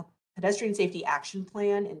published our pedestrian safety action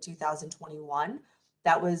plan in 2021.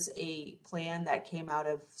 That was a plan that came out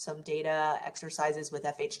of some data exercises with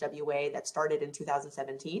FHWA that started in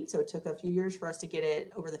 2017. So it took a few years for us to get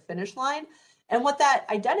it over the finish line. And what that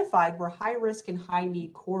identified were high risk and high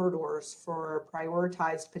need corridors for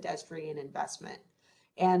prioritized pedestrian investment.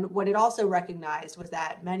 And what it also recognized was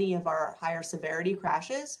that many of our higher severity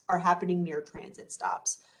crashes are happening near transit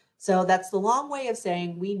stops. So that's the long way of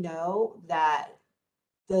saying we know that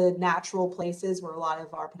the natural places where a lot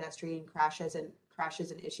of our pedestrian crashes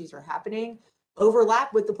and issues are happening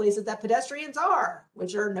overlap with the places that pedestrians are,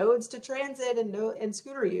 which are nodes to transit and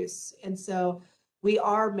scooter use. And so we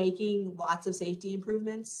are making lots of safety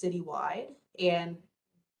improvements citywide, and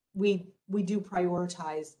we do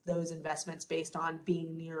prioritize those investments based on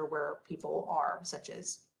being near where people are, such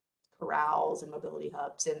as corrals and mobility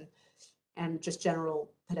hubs and just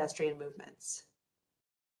general pedestrian movements.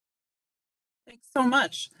 Thanks so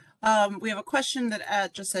much. We have a question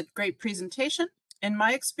that just said, great presentation. In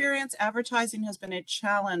my experience, advertising has been a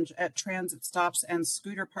challenge at transit stops and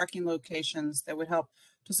scooter parking locations that would help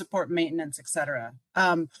to support maintenance, etc.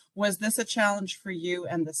 Was this a challenge for you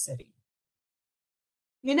and the city?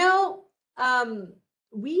 You know,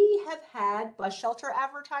 we have had bus shelter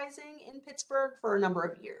advertising in Pittsburgh for a number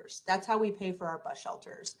of years. That's how we pay for our bus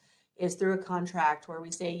shelters, is through a contract where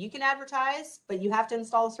we say you can advertise, but you have to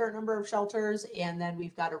install a certain number of shelters, and then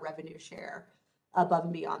we've got a revenue share above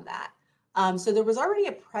and beyond that. So there was already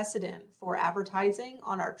a precedent for advertising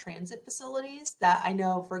on our transit facilities that I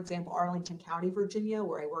know, for example, Arlington County, Virginia,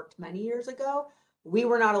 where I worked many years ago, we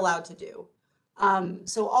were not allowed to do.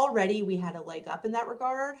 So already we had a leg up in that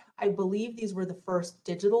regard. I believe these were the first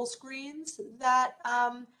digital screens that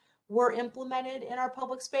were implemented in our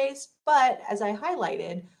public space. But as I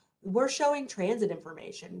highlighted, we're showing transit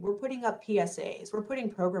information. We're putting up PSAs. We're putting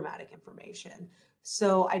programmatic information.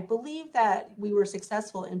 So I believe that we were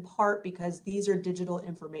successful in part because these are digital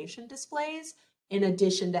information displays in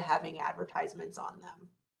addition to having advertisements on them.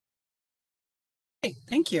 Okay,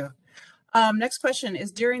 thank you. Next question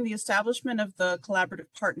is, during the establishment of the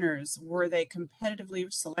collaborative partners, were they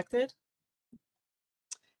competitively selected?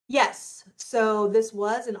 Yes, so this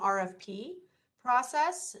was an RFP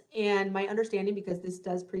process, and my understanding, because this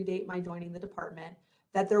does predate my joining the department,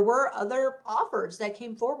 that there were other offers that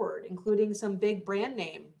came forward, including some big brand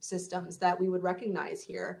name systems that we would recognize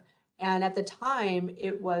here. And at the time,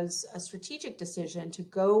 it was a strategic decision to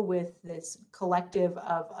go with this collective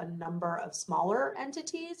of a number of smaller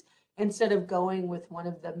entities instead of going with one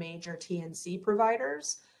of the major TNC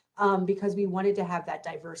providers, because we wanted to have that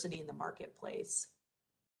diversity in the marketplace.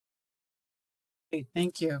 Okay,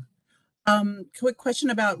 thank you. Quick question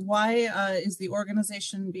about why is the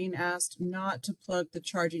organization being asked not to plug the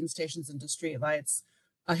charging stations into streetlights?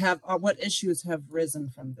 What issues have risen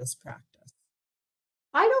from this practice?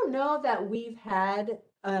 I don't know that we've had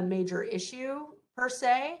a major issue per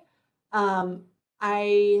se.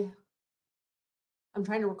 I'm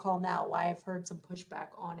trying to recall now why I've heard some pushback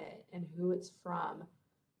on it and who it's from.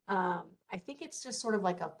 I think it's just sort of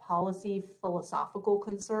like a policy philosophical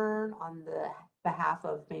concern on the behalf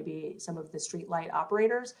of maybe some of the streetlight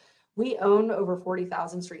operators. We own over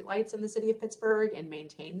 40,000 streetlights in the city of Pittsburgh and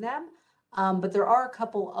maintain them. But there are a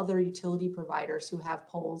couple other utility providers who have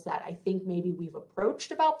poles that I think maybe we've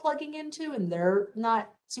approached about plugging into, and they're not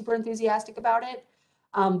super enthusiastic about it.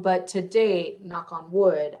 But to date, knock on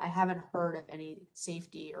wood, I haven't heard of any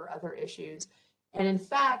safety or other issues. And in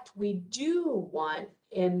fact, we do want,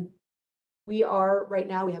 and we are right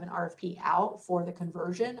now, we have an RFP out for the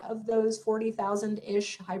conversion of those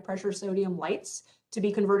 40,000-ish high pressure sodium lights to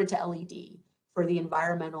be converted to LED for the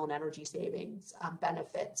environmental and energy savings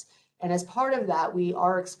benefits. And as part of that, we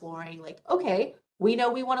are exploring like, okay, we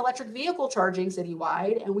know we want electric vehicle charging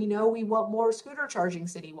citywide, and we know we want more scooter charging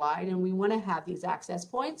citywide, and we want to have these access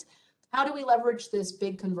points. How do we leverage this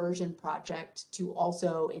big conversion project to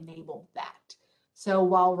also enable that? So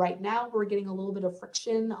while right now we're getting a little bit of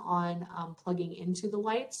friction on plugging into the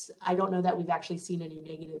lights, I don't know that we've actually seen any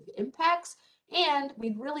negative impacts. And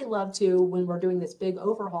we'd really love to, when we're doing this big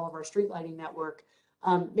overhaul of our street lighting network,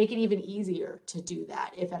 make it even easier to do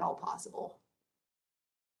that, if at all possible.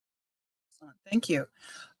 Thank you.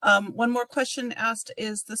 One more question asked,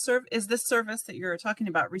 is this service that you're talking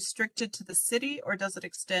about restricted to the city, or does it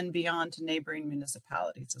extend beyond to neighboring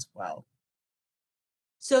municipalities as well?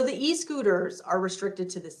 So the e-scooters are restricted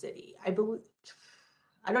to the city. I believe,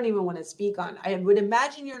 I don't even want to speak on, I would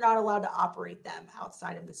imagine you're not allowed to operate them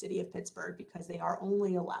outside of the city of Pittsburgh because they are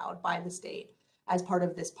only allowed by the state as part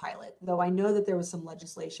of this pilot. Though I know that there was some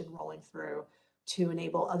legislation rolling through to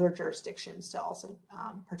enable other jurisdictions to also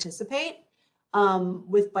participate.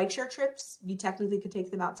 With bike share trips, you technically could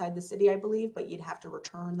take them outside the city, I believe, but you'd have to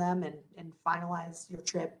return them and finalize your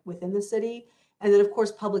trip within the city. And then, of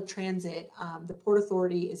course, public transit, the Port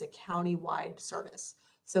Authority is a county-wide service.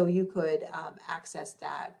 So you could access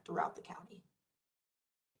that throughout the county.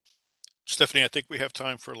 Stephanie, I think we have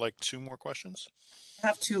time for like 2 more questions. I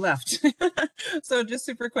have 2 left. So just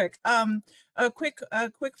super quick. A quick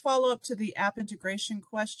follow-up to the app integration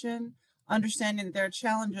question. Understanding that there are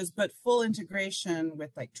challenges, but full integration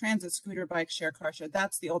with like transit, scooter, bike share, car share,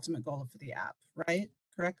 that's the ultimate goal for the app, right?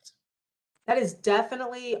 Correct? That is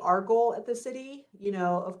definitely our goal at the city. You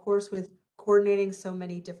know, of course, with coordinating so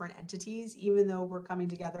many different entities, even though we're coming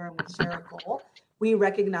together and we share a goal, we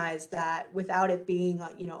recognize that without it being a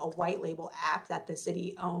white label app that the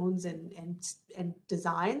city owns and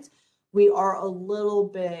designs, we are a little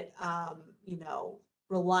bit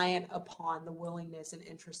reliant upon the willingness and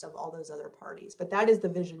interest of all those other parties. But that is the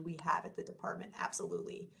vision we have at the department.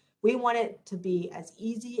 Absolutely. We want it to be as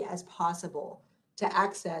easy as possible to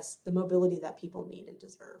access the mobility that people need and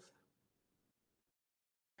deserve.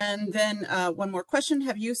 And then one more question.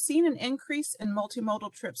 Have you seen an increase in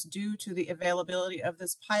multimodal trips due to the availability of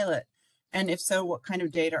this pilot? And if so, what kind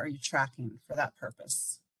of data are you tracking for that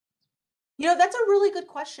purpose? You know, that's a really good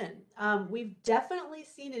question. We've definitely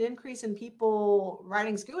seen an increase in people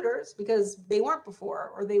riding scooters because they weren't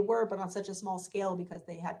before, or they were, but on such a small scale because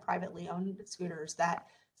they had privately owned scooters, that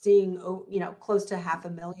seeing, close to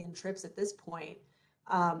 500,000 trips at this point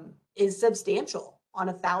is substantial. On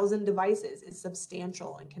 1,000 devices is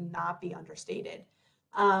substantial and cannot be understated.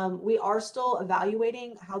 We are still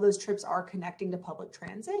evaluating how those trips are connecting to public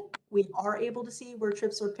transit. We are able to see where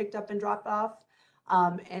trips are picked up and dropped off.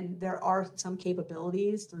 And there are some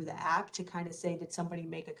capabilities through the app to kind of say, did somebody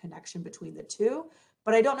make a connection between the two?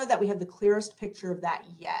 But I don't know that we have the clearest picture of that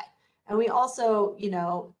yet. And we also,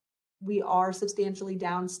 we are substantially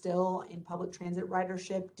down still in public transit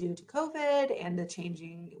ridership due to COVID and the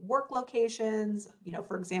changing work locations.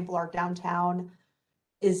 For example, our downtown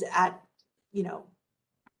is at,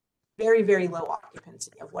 very, very low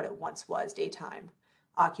occupancy of what it once was, daytime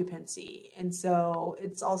occupancy. And so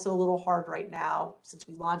it's also a little hard right now, since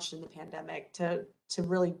we launched in the pandemic, to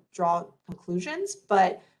really draw conclusions.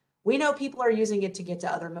 But we know people are using it to get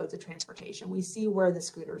to other modes of transportation. We see where the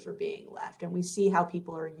scooters are being left, and we see how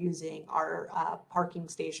people are using our parking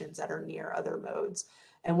stations that are near other modes.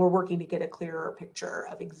 And we're working to get a clearer picture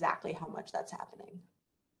of exactly how much that's happening.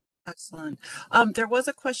 Excellent. There was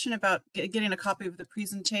a question about getting a copy of the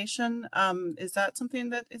presentation. Is that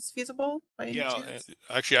something that is feasible by any chance?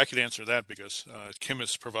 Actually, I could answer that because Kim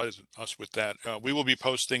has provided us with that. We will be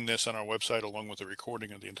posting this on our website along with a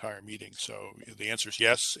recording of the entire meeting. So the answer is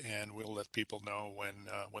yes, and we'll let people know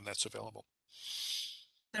when that's available.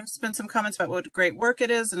 There's been some comments about what great work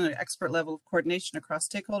it is and an expert level of coordination across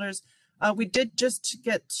stakeholders. We did just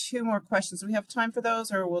get 2 more questions. Do we have time for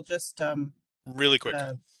those, or we'll just really quick?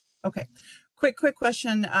 Okay, quick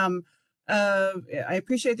question. I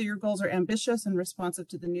appreciate that your goals are ambitious and responsive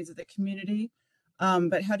to the needs of the community,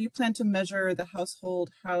 but how do you plan to measure the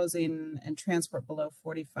household housing and transport below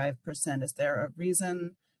 45%? Is there a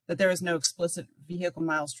reason that there is no explicit vehicle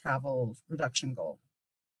miles traveled reduction goal?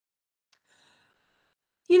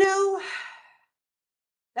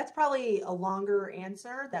 That's probably a longer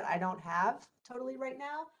answer that I don't have totally right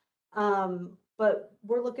now. But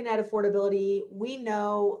we're looking at affordability. We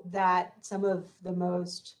know that some of the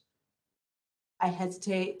most, I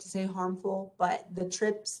hesitate to say harmful, but the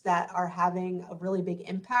trips that are having a really big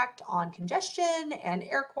impact on congestion and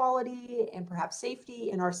air quality and perhaps safety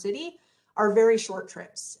in our city are very short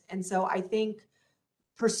trips. And so I think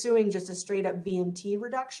pursuing just a straight up VMT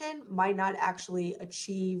reduction might not actually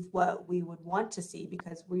achieve what we would want to see,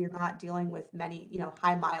 because we are not dealing with many,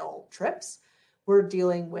 high mile trips. We're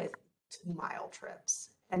dealing with 2-mile trips.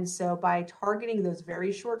 And so by targeting those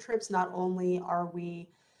very short trips, not only are we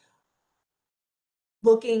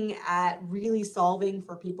looking at really solving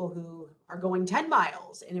for people who are going 10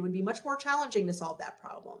 miles, and it would be much more challenging to solve that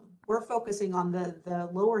problem. We're focusing on the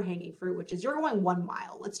lower hanging fruit, which is you're going 1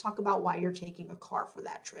 mile. Let's talk about why you're taking a car for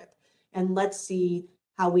that trip. And let's see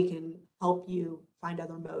how we can help you find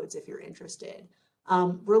other modes if you're interested.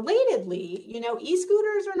 Relatedly,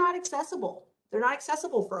 e-scooters are not accessible. They're not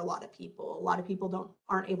accessible for a lot of people. A lot of people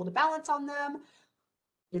aren't able to balance on them.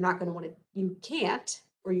 You're not going to want to, you can't,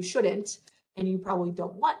 or you shouldn't, and you probably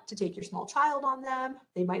don't want to take your small child on them.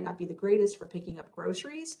 They might not be the greatest for picking up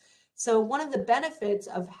groceries. So one of the benefits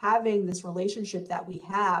of having this relationship that we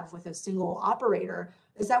have with a single operator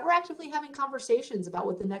is that we're actively having conversations about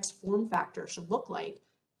what the next form factor should look like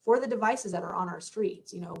for the devices that are on our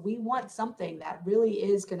streets. We want something that really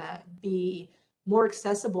is going to be more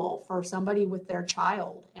accessible for somebody with their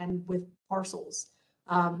child and with parcels.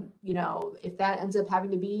 If that ends up having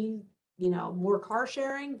to be, more car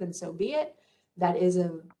sharing, then so be it. That is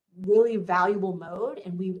a really valuable mode,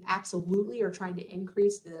 and we absolutely are trying to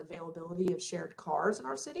increase the availability of shared cars in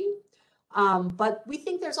our city. But we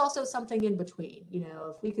think there's also something in between. You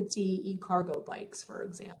know, if we could see e-cargo bikes, for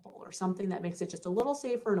example, or something that makes it just a little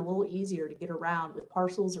safer and a little easier to get around with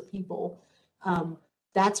parcels or people,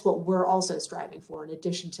 that's what we're also striving for. In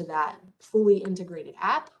addition to that fully integrated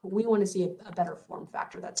app, we want to see a better form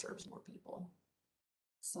factor that serves more people.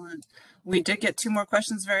 Excellent. We did get 2 more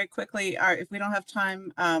questions very quickly. If we don't have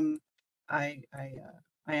time, I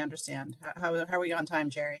understand. How are we on time,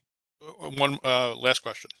 Jerry? One last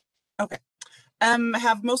question. Okay.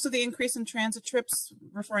 Have most of the increase in transit trips,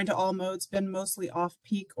 referring to all modes, been mostly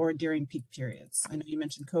off-peak or during peak periods? I know you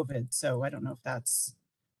mentioned COVID, so I don't know if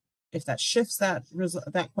that shifts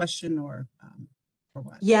that question or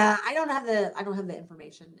what. Yeah, I don't have the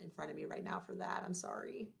information in front of me right now for that. I'm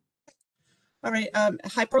sorry. All right.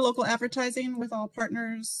 Hyperlocal advertising with all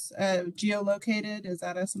partners, geolocated. Is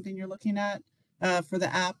that something you're looking at for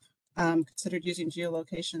the app? Considered using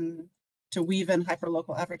geolocation to weave in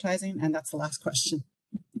hyperlocal advertising? And that's the last question.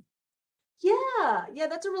 Yeah,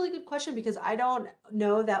 that's a really good question because I don't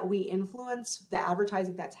know that we influence the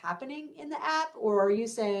advertising that's happening in the app. Or are you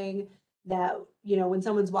saying that, you know, when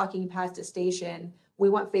someone's walking past a station, we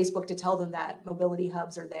want Facebook to tell them that mobility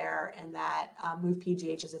hubs are there and that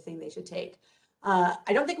MovePGH is a thing they should take? I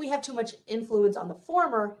don't think we have too much influence on the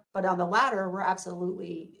former, but on the latter, we're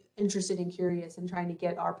absolutely interested and curious and trying to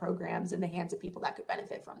get our programs in the hands of people that could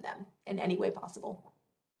benefit from them in any way possible.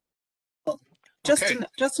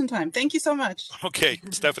 Just in time. Thank you so much. Okay,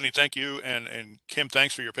 Stephanie, thank you. And Kim,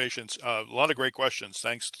 thanks for your patience. A lot of great questions.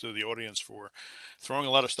 Thanks to the audience for throwing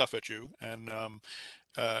a lot of stuff at you. And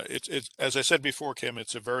it's as I said before, Kim,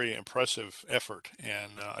 it's a very impressive effort.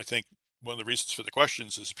 And I think one of the reasons for the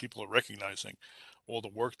questions is people are recognizing all the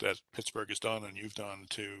work that Pittsburgh has done and you've done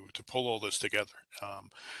to pull all this together.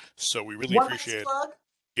 So we really appreciate it.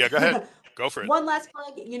 Yeah, go ahead. Go for it. One last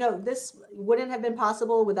plug, you know, this wouldn't have been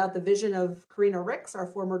possible without the vision of Karina Ricks, our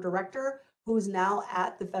former director, who's now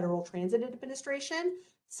at the Federal Transit Administration.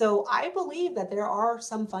 So I believe that there are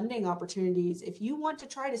some funding opportunities. If you want to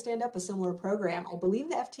try to stand up a similar program, I believe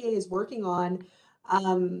the FTA is working on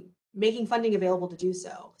making funding available to do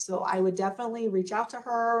so. So I would definitely reach out to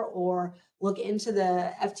her or look into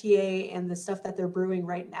the FTA and the stuff that they're brewing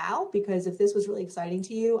right now, because if this was really exciting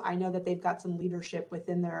to you, I know that they've got some leadership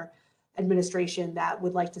within their administration that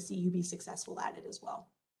would like to see you be successful at it as well.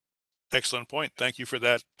 Excellent point. Thank you for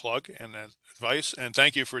that plug and that advice, and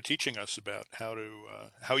thank you for teaching us about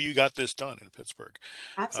how you got this done in Pittsburgh.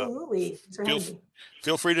 Absolutely.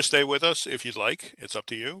 Feel free to stay with us if you'd like. It's up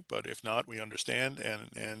to you, but if not, we understand.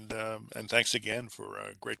 And thanks again for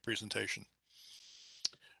a great presentation.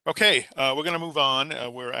 Okay, we're going to move on.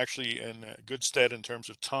 We're actually in good stead in terms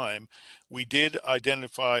of time. We did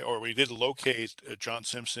identify, or we did locate John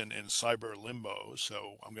Simpson in cyber limbo.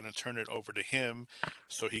 So I'm going to turn it over to him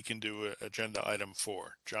so he can do agenda item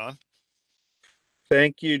 4. John?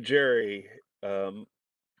 Thank you, Jerry.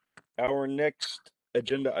 Our next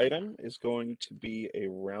agenda item is going to be a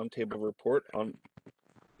roundtable report on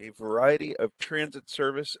a variety of transit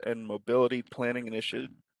service and mobility planning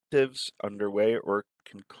initiatives underway or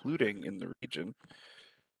concluding in the region.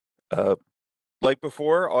 Like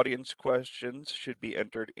before, audience questions should be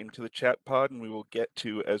entered into the chat pod, and we will get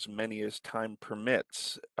to as many as time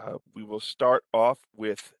permits. We will start off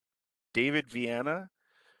with David Viana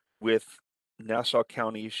with Nassau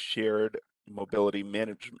County Shared Mobility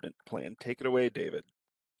Management Plan. Take it away, David.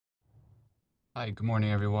 Hi, good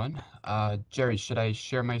morning, everyone. Jerry, should I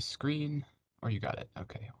share my screen? Or you got it?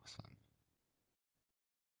 Okay, awesome.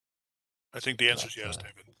 I think the answer is yes,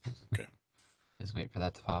 David. Okay. Just wait for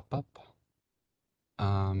that to pop up.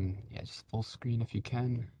 Yeah, just full screen if you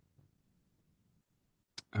can.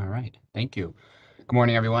 All right, thank you. Good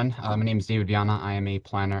morning, everyone. My name is David Viana. I am a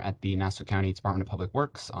planner at the Nassau County Department of Public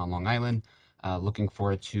Works on Long Island. Looking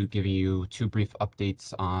forward to giving you 2 brief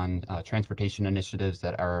updates on transportation initiatives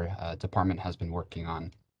that our department has been working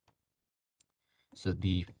on. So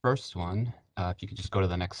the first one, if you could just go to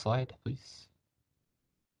the next slide, please.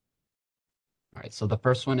 All right, so the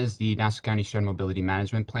first one is the Nassau County Shared Mobility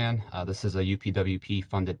Management Plan. This is a UPWP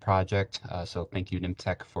funded project, so thank you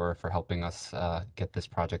NYMTC for helping us get this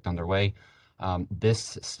project underway.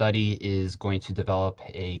 This study is going to develop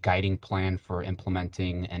a guiding plan for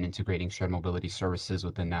implementing and integrating shared mobility services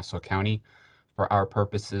within Nassau County. For our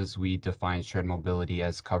purposes, we define shared mobility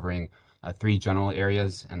as covering 3 general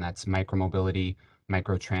areas, and that's micromobility,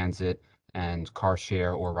 microtransit, and car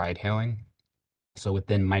share or ride hailing. So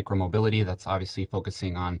within micromobility, that's obviously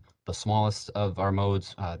focusing on the smallest of our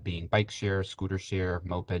modes, being bike share, scooter share,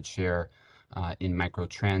 moped share. In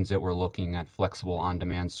microtransit, we're looking at flexible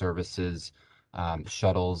on-demand services,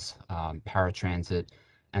 shuttles, paratransit.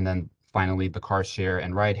 And then Finally, the car share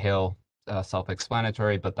and ride hail,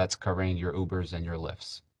 self-explanatory, but that's covering your Ubers and your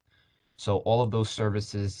Lyfts. So all of those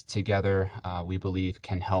services together, we believe,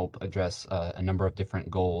 can help address a number of different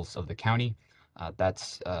goals of the county.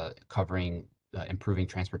 That's covering improving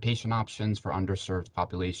transportation options for underserved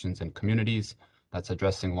populations and communities. That's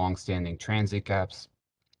addressing longstanding transit gaps,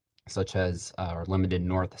 such as our limited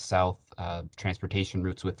north-south transportation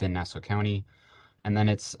routes within Nassau County. And then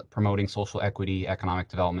it's promoting social equity, economic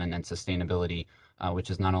development, and sustainability,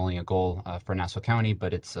 which is not only a goal for Nassau County,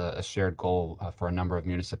 but it's a shared goal for a number of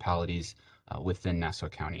municipalities within Nassau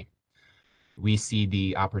County. We see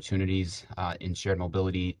the opportunities in shared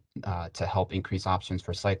mobility to help increase options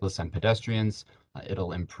for cyclists and pedestrians.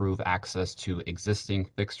 It'll improve access to existing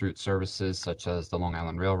fixed route services such as the Long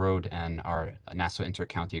Island Railroad and our Nassau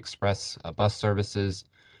Intercounty Express bus services.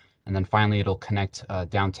 And then finally, it'll connect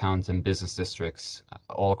downtowns and business districts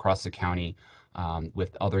all across the county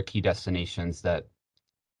with other key destinations that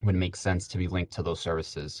would make sense to be linked to those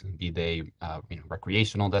services, be they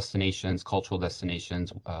recreational destinations, cultural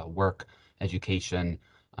destinations, work, education,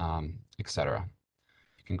 etc.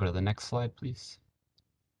 You can go to the next slide, please.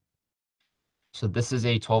 So this is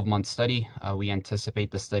a 12-month study. We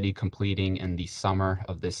anticipate the study completing in the summer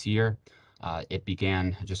of this year. It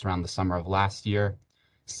began just around the summer of last year.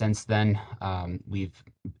 Since then, we've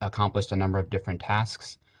accomplished a number of different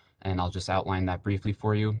tasks, and I'll just outline that briefly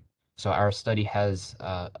for you. So our study has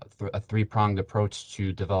a three-pronged approach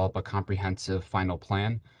to develop a comprehensive final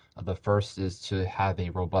plan. The first is to have a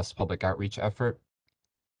robust public outreach effort.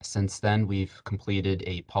 Since then, we've completed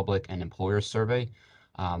a public and employer survey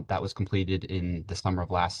that was completed in the summer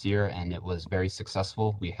of last year, and it was very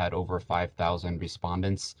successful. We had over 5,000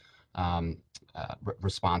 respondents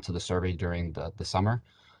respond to the survey during the summer.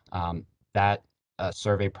 That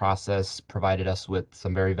survey process provided us with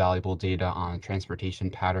some very valuable data on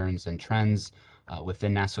transportation patterns and trends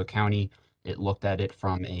within Nassau County. It looked at it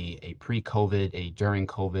from a pre-COVID, a during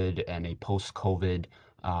COVID, and a post-COVID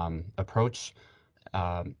approach.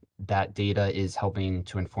 That data is helping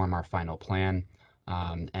to inform our final plan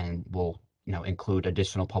and will include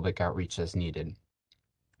additional public outreach as needed.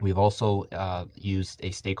 We've also used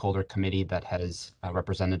a stakeholder committee that has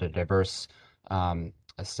represented a diverse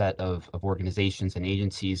a set of organizations and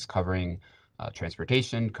agencies covering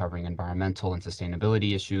transportation, covering environmental and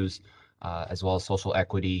sustainability issues, as well as social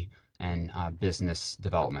equity and business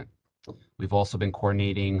development. We've also been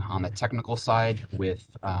coordinating on the technical side with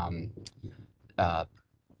our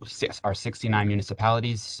 69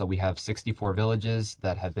 municipalities. So we have 64 villages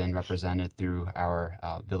that have been represented through our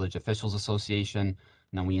Village Officials Association.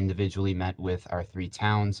 And then we individually met with our 3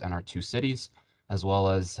 towns and our 2 cities, as well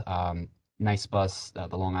as Nice Bus,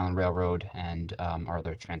 the Long Island Railroad, and our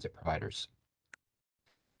other transit providers.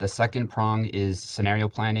 The second prong is scenario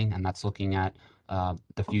planning, and that's looking at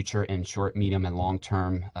the future in short, medium, and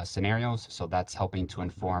long-term scenarios. So that's helping to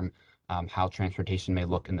inform how transportation may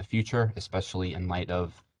look in the future, especially in light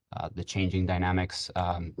of the changing dynamics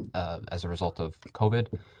as a result of COVID.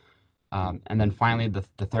 And then finally,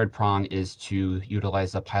 the third prong is to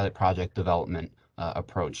utilize a pilot project development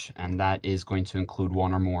approach, and that is going to include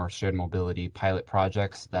 1 or more shared mobility pilot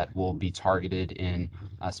projects that will be targeted in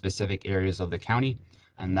specific areas of the county,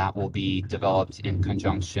 and that will be developed in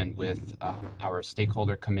conjunction with our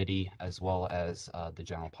stakeholder committee as well as the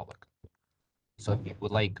general public. So if you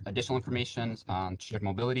would like additional information on shared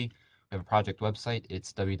mobility, we have a project website.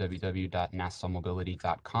 It's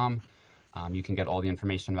www.nassaumobility.com. You can get all the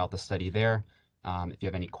information about the study there. If you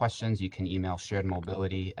have any questions, you can email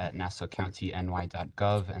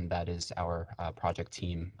sharedmobility@nassaucountiny.gov, and that is our project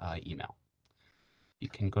team email. You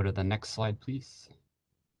can go to the next slide, please.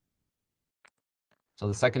 So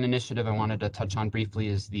the second initiative I wanted to touch on briefly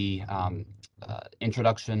is the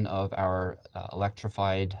introduction of our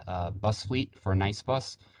electrified bus fleet for Nice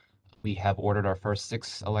Bus. We have ordered our first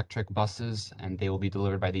 6 electric buses, and they will be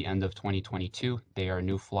delivered by the end of 2022. They are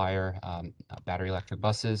New Flyer battery electric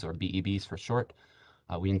buses, or BEBs for short.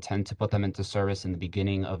 We intend to put them into service in the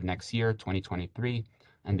beginning of next year, 2023,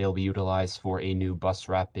 and they'll be utilized for a new bus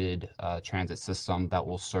rapid transit system that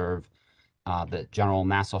will serve the general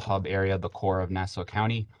Nassau hub area, the core of Nassau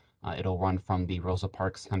County. It'll run from the Rosa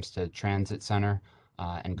Parks Hempstead Transit Center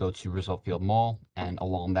and go to Roosevelt Field Mall, and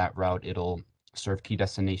along that route, it'll serve key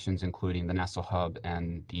destinations, including the Nassau Hub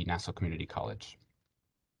and the Nassau Community College.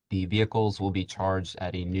 The vehicles will be charged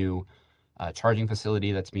at a new charging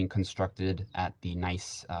facility that's being constructed at the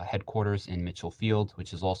NICE headquarters in Mitchell Field,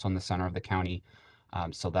 which is also in the center of the county.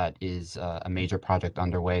 So that is a major project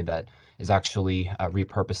underway that is actually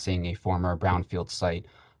repurposing a former brownfield site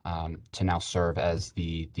to now serve as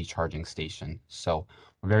the charging station. So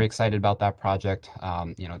we're very excited about that project.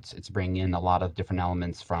 It's bringing in a lot of different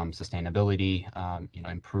elements from sustainability,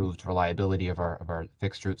 improved reliability of our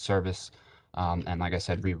fixed route service, and like I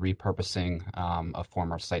said, repurposing a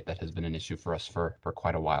former site that has been an issue for us for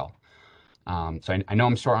quite a while. So I know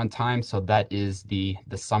I'm short on time, so that is the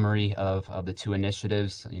summary of the two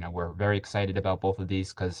initiatives. We're very excited about both of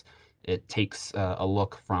these because it takes a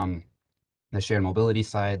look from the shared mobility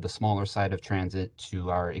side, the smaller side of transit, to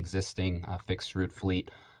our existing fixed route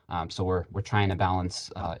fleet. So we're trying to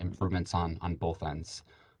balance improvements on both ends.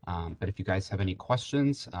 But if you guys have any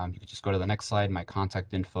questions, you can just go to the next slide. My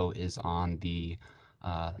contact info is on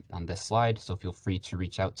this slide, so feel free to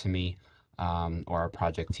reach out to me or our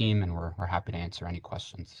project team, and we're happy to answer any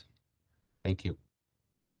questions. Thank you.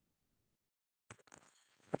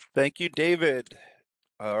 Thank you, David.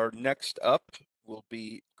 Our next up will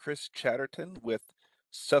be Chris Chatterton with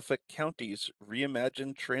Suffolk County's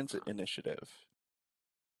Reimagined Transit Initiative.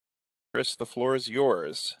 Chris, the floor is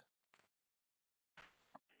yours.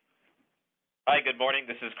 Hi, good morning.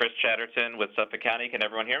 This is Chris Chatterton with Suffolk County. Can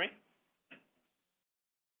everyone hear me?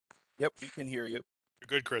 Yep, we can hear you. You're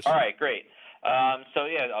good, Chris. All right, great. So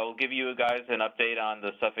yeah, I'll give you guys an update on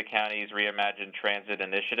the Suffolk County's Reimagined Transit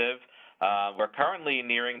Initiative. We're currently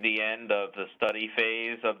nearing the end of the study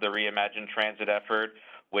phase of the Reimagined Transit effort,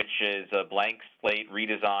 which is a blank slate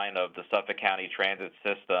redesign of the Suffolk County transit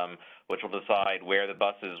system, which will decide where the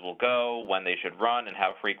buses will go, when they should run, and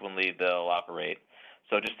how frequently they'll operate.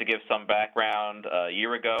 So just to give some background, a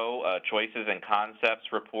year ago, a Choices and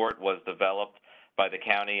Concepts report was developed by the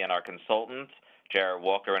county and our consultant, Jared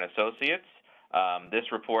Walker and Associates. This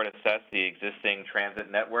report assessed the existing transit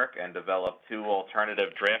network and developed two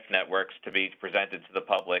alternative draft networks to be presented to the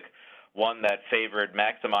public, one that favored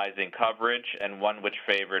maximizing coverage and one which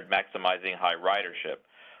favored maximizing high ridership.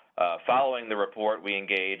 Following the report, we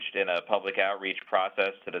engaged in a public outreach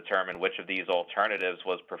process to determine which of these alternatives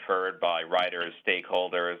was preferred by riders,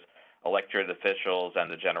 stakeholders, elected officials,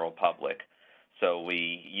 and the general public. So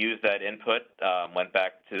we used that input, went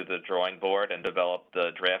back to the drawing board, and developed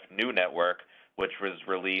the draft new network, which was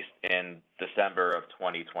released in December of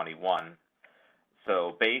 2021.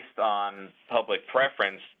 So based on public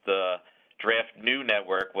preference, the draft new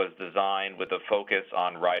network was designed with a focus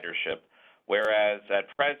on ridership. Whereas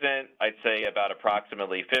at present, I'd say about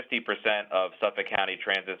approximately 50% of Suffolk County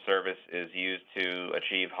transit service is used to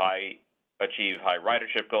achieve high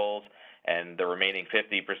ridership goals, and the remaining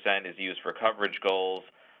 50% is used for coverage goals.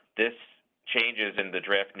 This changes in the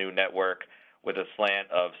draft new network with a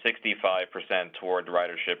slant of 65% toward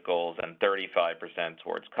ridership goals and 35%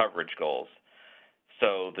 towards coverage goals.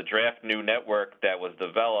 So the draft new network that was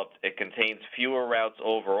developed, it contains fewer routes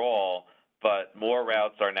overall, but more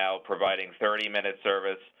routes are now providing 30-minute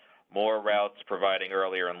service, more routes providing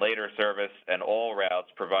earlier and later service, and all routes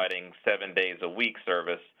providing 7 days a week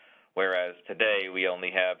service, whereas today we only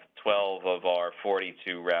have 12 of our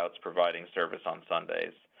 42 routes providing service on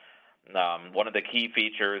Sundays. One of the key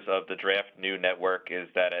features of the draft new network is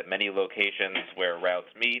that at many locations where routes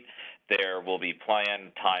meet, there will be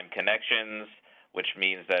planned time connections, which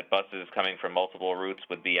means that buses coming from multiple routes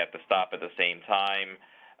would be at the stop at the same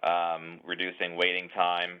time, reducing waiting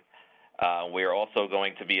time. We're also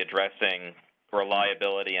going to be addressing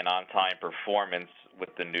reliability and on-time performance with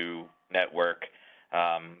the new network.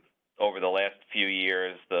 Over the last few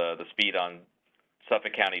years, the speed on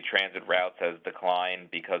Suffolk County transit routes has declined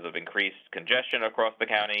because of increased congestion across the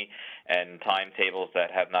county and timetables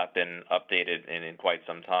that have not been updated in quite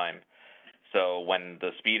some time. So when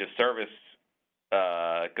the speed of service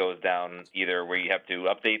goes down, either we have to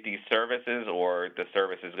update these services or the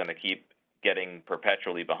service is going to keep getting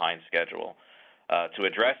perpetually behind schedule. To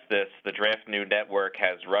address this, the draft new network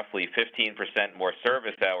has roughly 15% more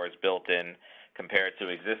service hours built in compared to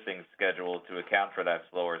existing schedule to account for that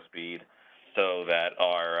slower speed, so that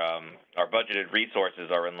our budgeted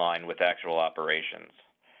resources are in line with actual operations.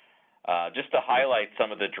 Just to highlight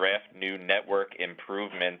some of the draft new network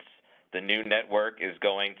improvements, the new network is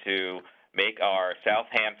going to make our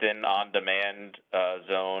Southampton on-demand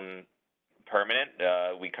zone permanent.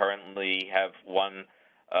 We currently have one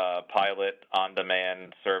pilot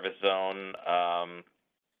on-demand service zone,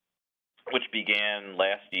 which began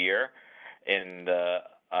last year in the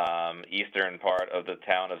eastern part of the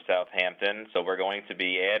town of Southampton. So we're going to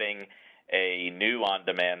be adding a new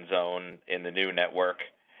on-demand zone in the new network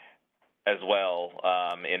as well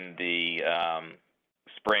in the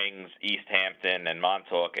Springs, East Hampton, and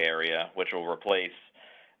Montauk area, which will replace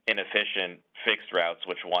inefficient fixed routes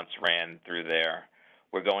which once ran through there.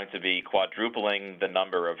 We're going to be quadrupling the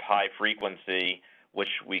number of high-frequency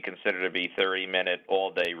which we consider to be 30-minute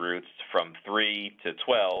all-day routes from 3 to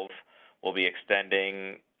 12, will be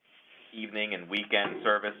extending evening and weekend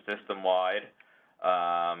service system-wide.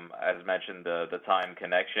 As mentioned, the time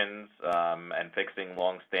connections and fixing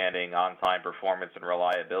long-standing on-time performance and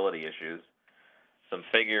reliability issues. Some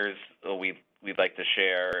figures we'd like to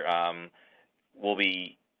share will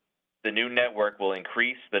be the new network will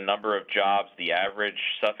increase the number of jobs the average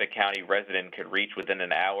Suffolk County resident could reach within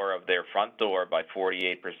an hour of their front door by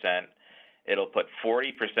 48%. It'll put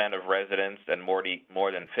 40% of residents and more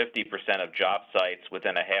than 50% of job sites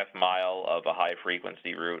within a half mile of a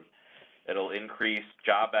high-frequency route. It'll increase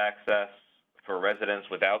job access for residents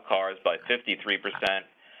without cars by 53%,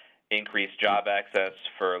 increase job access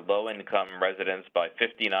for low-income residents by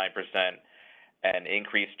 59%, and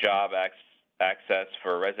increase job access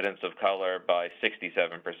for residents of color by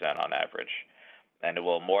 67% on average. And it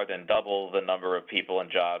will more than double the number of people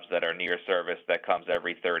and jobs that are near service that comes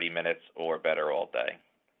every 30 minutes or better all day.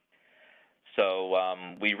 So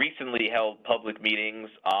we recently held public meetings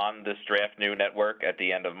on this draft new network at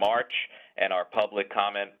the end of March, and our public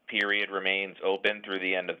comment period remains open through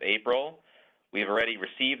the end of April. We've already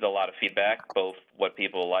received a lot of feedback, both what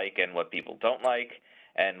people like and what people don't like,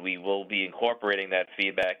 and we will be incorporating that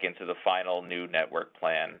feedback into the final new network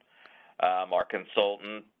plan. Our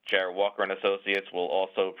consultant, Jared Walker & Associates, will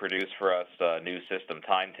also produce for us new system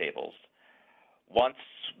timetables. Once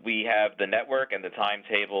we have the network and the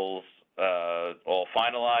timetables all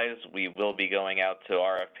finalized, we will be going out to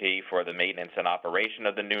RFP for the maintenance and operation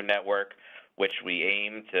of the new network, which we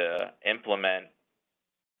aim to implement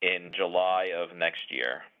in July of next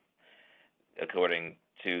year, according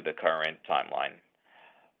to the current timeline.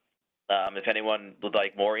 If anyone would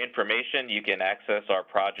like more information, you can access our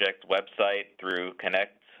project website through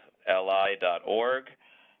connectli.org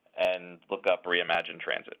and look up Reimagine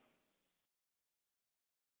Transit.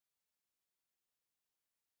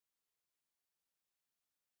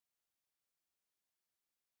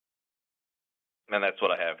 And that's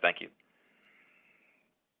what I have. Thank you.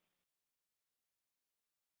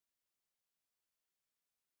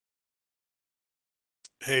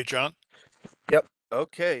 Hey, John. Yep.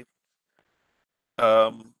 Okay.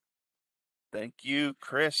 Thank you,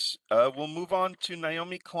 Chris. We'll move on to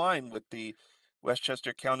Naomi Klein with the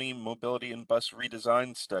Westchester County Mobility and Bus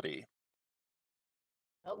Redesign Study.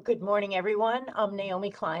 Well, good morning, everyone. I'm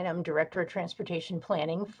Naomi Klein. I'm Director of Transportation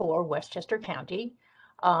Planning for Westchester County.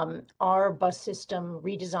 Our bus system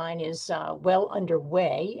redesign is well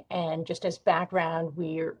underway, and just as background,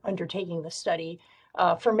 we're undertaking the study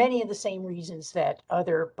for many of the same reasons that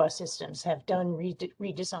other bus systems have done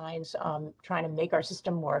redesigns, trying to make our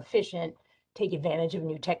system more efficient, take advantage of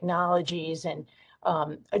new technologies, and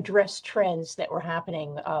address trends that were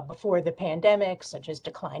happening before the pandemic, such as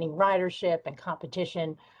declining ridership and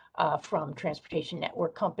competition from transportation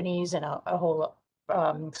network companies and a whole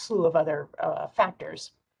slew of other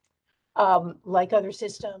factors. Like other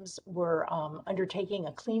systems, we're undertaking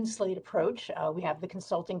a clean slate approach. We have the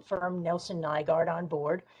consulting firm Nelson Nygaard on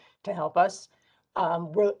board to help us.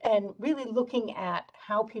 And really looking at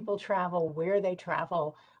how people travel, where they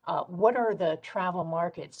travel, what are the travel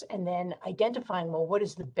markets, and then identifying, well, what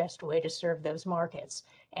is the best way to serve those markets?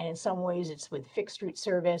 And in some ways it's with fixed route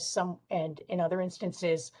service, and in other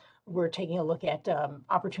instances, we're taking a look at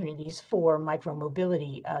opportunities for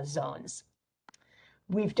micro-mobility zones.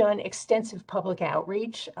 We've done extensive public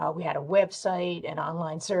outreach. We had a website, an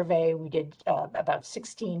online survey. We did about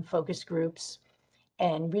 16 focus groups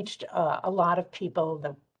and reached a lot of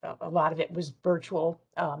people. A lot of it was virtual,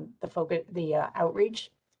 the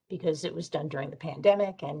outreach, because it was done during the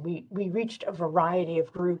pandemic. And we reached a variety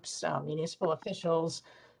of groups, municipal officials,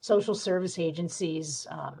 social service agencies,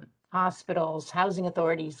 hospitals, housing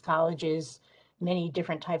authorities, colleges, many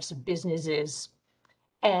different types of businesses.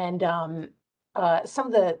 And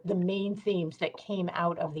some of the main themes that came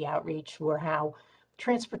out of the outreach were how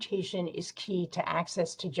transportation is key to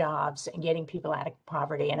access to jobs and getting people out of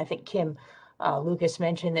poverty. And I think Kim Lucas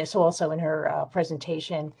mentioned this also in her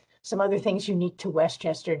presentation. Some other things unique to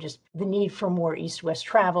Westchester, just the need for more east-west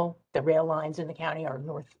travel. The rail lines in the county are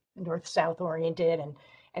north-south oriented,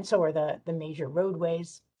 and so are the major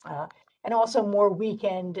roadways. And also more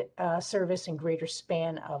weekend service and greater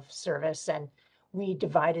span of service. And we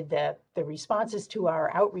divided the responses to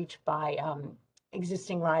our outreach by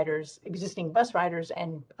existing bus riders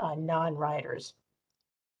and non-riders.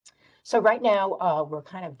 So right now we're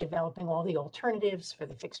kind of developing all the alternatives for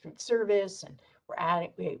the fixed route service, and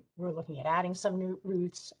we're looking at adding some new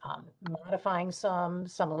routes, modifying some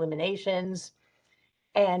eliminations,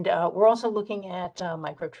 and we're also looking at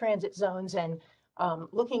micro transit zones and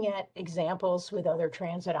looking at examples with other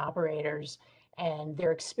transit operators and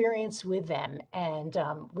their experience with them. And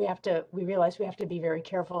we realize we have to be very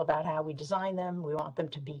careful about how we design them. We want them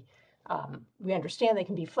to be, we understand they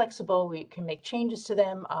can be flexible, we can make changes to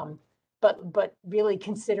them, but really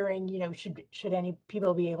considering, you know, should any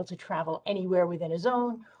people be able to travel anywhere within a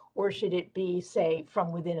zone, or should it be, say,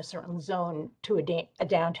 from within a certain zone to a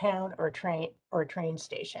downtown or a train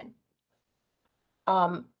station?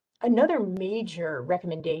 Another major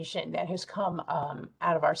recommendation that has come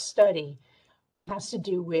out of our study has to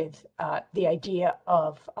do with the idea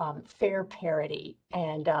of fare parity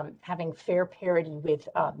and having fare parity with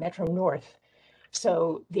Metro North.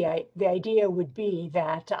 So the idea would be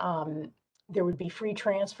that there would be free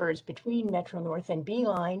transfers between Metro North and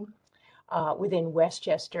Beeline within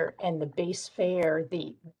Westchester, and the base fare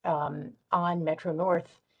on Metro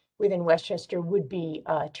North within Westchester would be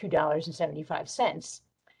 $2.75.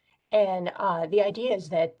 And the idea is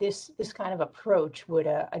that this kind of approach would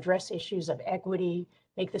address issues of equity,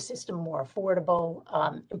 make the system more affordable,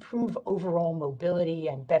 improve overall mobility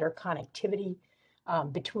and better connectivity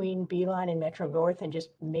between Beeline and Metro North, and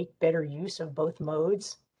just make better use of both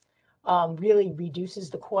modes. Really reduces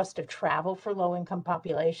the cost of travel for low-income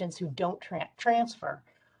populations who don't transfer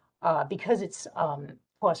because it's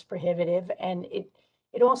cost prohibitive, and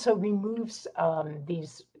it also removes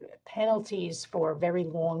these penalties for very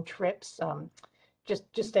long trips.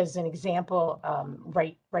 Just as an example,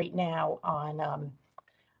 right now on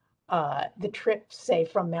the trip, say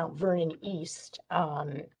from Mount Vernon East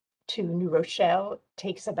to New Rochelle,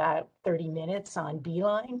 takes about 30 minutes on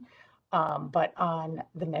Beeline, but on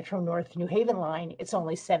the Metro North New Haven line, it's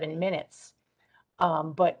only 7 minutes.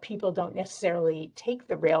 But people don't necessarily take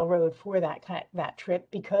the railroad for that trip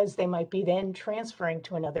because they might be then transferring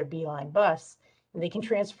to another Beeline bus. And they can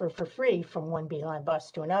transfer for free from one Beeline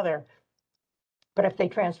bus to another. But if they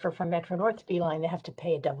transfer from Metro North to Beeline, they have to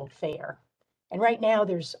pay a double fare. And right now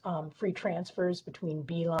there's free transfers between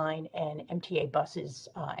Beeline and MTA buses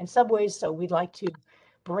and subways. So we'd like to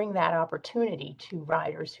bring that opportunity to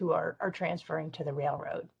riders who are transferring to the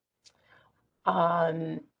railroad.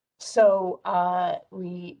 So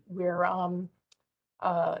we're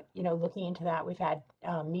you know, looking into that. We've had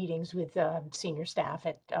meetings with senior staff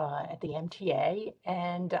at the MTA,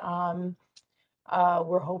 and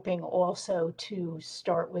we're hoping also to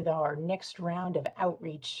start with our next round of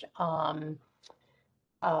outreach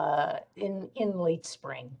in late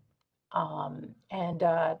spring. And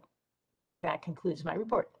that concludes my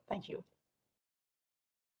report. Thank you.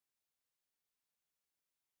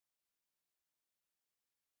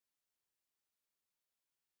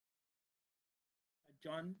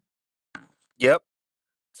 John? Yep.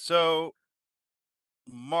 So,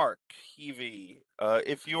 Mark Heavey,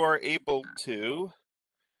 if you are able to,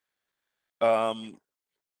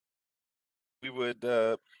 we would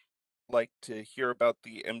like to hear about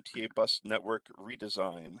the MTA bus network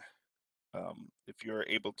redesign. If you're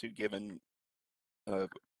able to, given all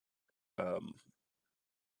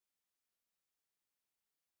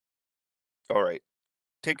right,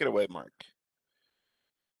 take it away, Mark.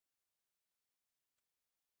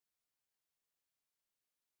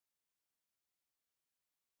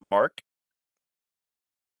 Mark,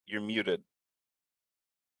 you're muted.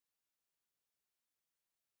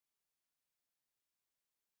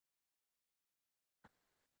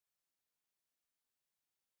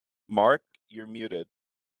 Mark, you're muted.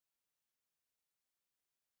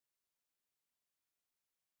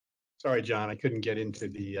 Sorry, John, I couldn't get into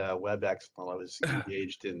the WebEx while I was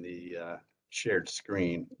engaged in the shared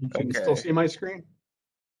screen. You can still see my screen?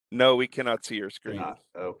 No, we cannot see your screen. Cannot.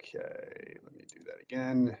 Okay, let me do that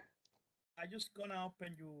again. I just gonna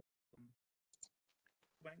open you.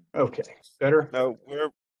 Okay, better? No,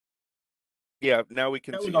 yeah, now we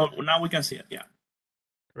can There see we go. it. Now we can see it, yeah.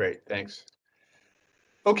 Great, thanks.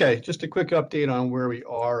 Okay, just a quick update on where we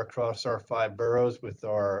are across our 5 boroughs with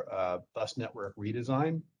our bus network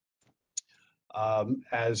redesign.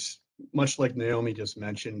 As much like Naomi just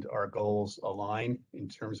mentioned, our goals align in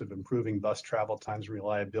terms of improving bus travel times and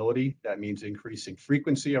reliability. That means increasing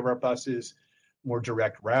frequency of our buses, more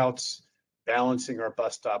direct routes, balancing our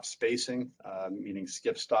bus stop spacing, meaning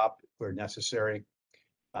skip stop where necessary,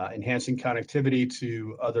 enhancing connectivity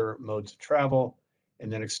to other modes of travel,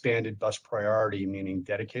 and then expanded bus priority, meaning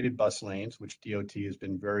dedicated bus lanes, which DOT has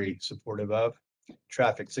been very supportive of,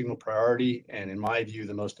 traffic signal priority, and in my view,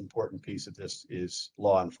 the most important piece of this is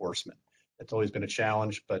law enforcement. It's always been a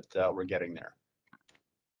challenge, but we're getting there.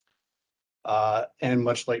 And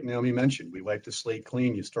much like Naomi mentioned, we wipe the slate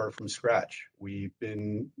clean, you start from scratch. We've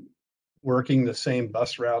been working the same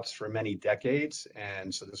bus routes for many decades.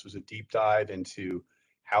 And so this was a deep dive into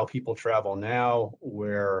how people travel now,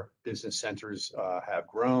 where business centers have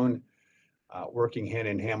grown, working hand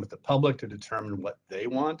in hand with the public to determine what they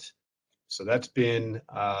want. So that's been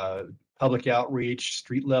public outreach,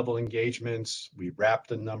 street level engagements. We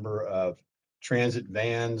wrapped a number of transit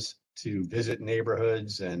vans to visit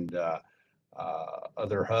neighborhoods and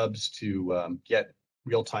other hubs to get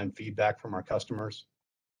real-time feedback from our customers.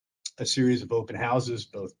 A series of open houses,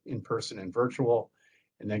 both in person and virtual,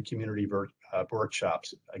 and then community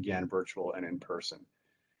workshops, again, virtual and in person.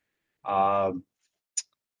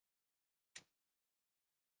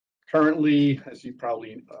 Currently, as you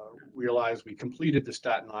probably realize, we completed the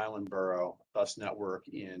Staten Island Borough bus network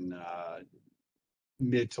in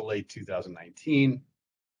mid to late 2019.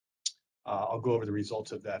 I'll go over the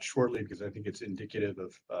results of that shortly because I think it's indicative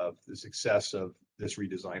of the success of this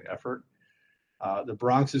redesign effort. The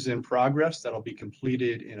Bronx is in progress. That'll be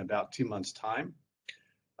completed in about 2 months' time.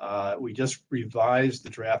 We just revised the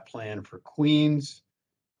draft plan for Queens.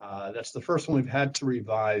 That's the first one we've had to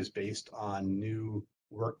revise based on new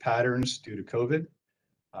work patterns due to COVID.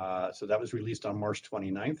 So that was released on March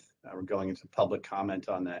 29th. We're going into public comment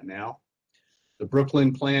on that now. The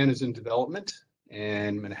Brooklyn plan is in development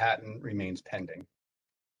and Manhattan remains pending.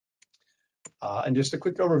 And just a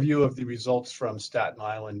quick overview of the results from Staten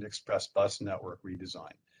Island Express Bus Network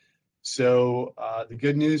redesign. So the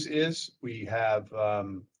good news is we have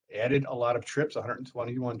added a lot of trips,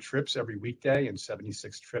 121 trips every weekday and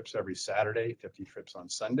 76 trips every Saturday, 50 trips on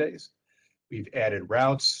Sundays. We've added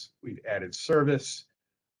routes, we've added service.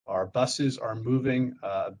 Our buses are moving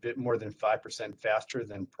a bit more than 5% faster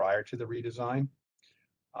than prior to the redesign.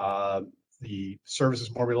 The service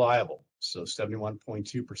is more reliable. So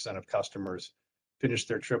 71.2% of customers finished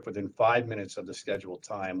their trip within 5 minutes of the scheduled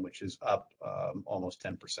time, which is up almost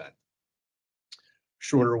 10%.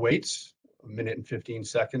 Shorter waits, 1 minute and 15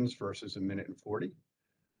 seconds versus 1 minute and 40.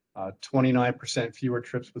 29% fewer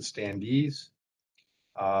trips with standees.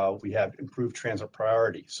 We have improved transit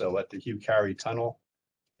priority. So at the Hugh Carey Tunnel,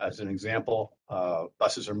 as an example,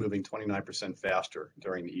 buses are moving 29% faster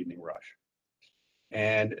during the evening rush.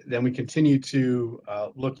 And then we continue to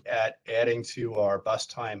look at adding to our bus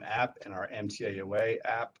time app and our MTA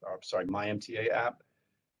app, MyMTA app,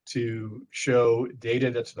 to show data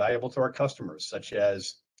that's valuable to our customers, such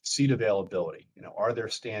as seat availability. You know, are there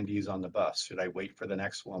standees on the bus? Should I wait for the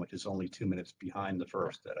next one, which is only 2 minutes behind the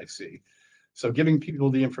first that I see? So giving people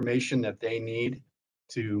the information that they need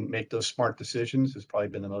to make those smart decisions has probably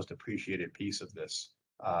been the most appreciated piece of this,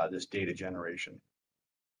 this data generation.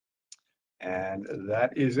 And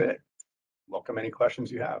that is it. Welcome any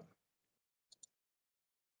questions you have.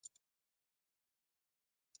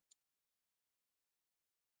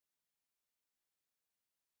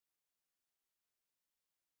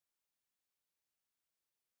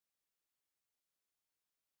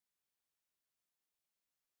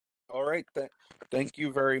 All right, thank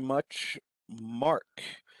you very much, Mark.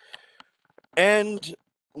 And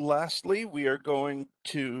lastly, we are going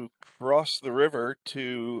to cross the river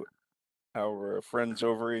to our friends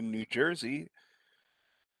over in New Jersey.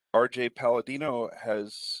 RJ Palladino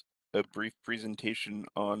has a brief presentation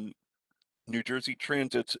on New Jersey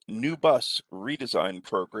Transit's new bus redesign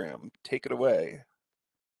program. Take it away.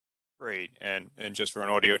 Great, and just for an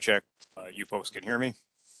audio check, you folks can hear me?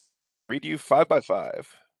 Read you 5 by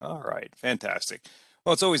 5. All right, fantastic.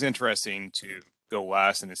 Well, it's always interesting to go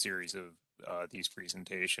last in a series of these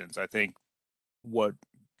presentations. I think what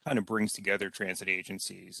kind of brings together transit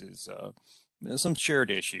agencies is some shared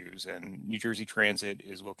issues, and New Jersey Transit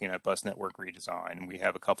is looking at bus network redesign, and we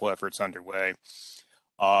have a couple efforts underway.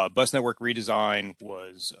 Bus network redesign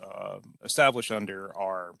was established under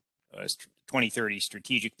our 2030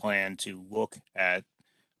 strategic plan to look at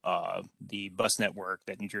the bus network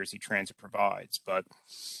that New Jersey Transit provides. But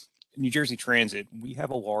New Jersey Transit, we have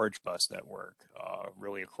a large bus network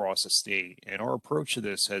really across the state. And our approach to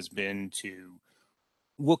this has been to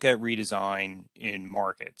look at redesign in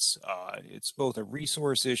markets. It's both a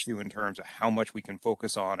resource issue in terms of how much we can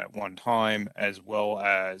focus on at one time, as well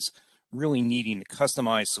as really needing to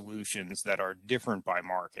customize solutions that are different by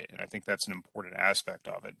market. And I think that's an important aspect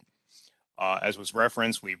of it. As was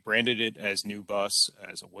referenced, we branded it as New Bus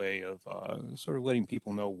as a way of sort of letting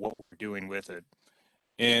people know what we're doing with it.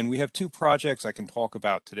 And we have two projects I can talk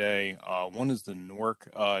about today. One is the Newark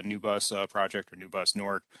New Bus project, or New Bus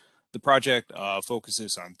Newark. The project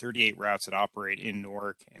focuses on 38 routes that operate in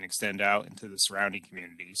Newark and extend out into the surrounding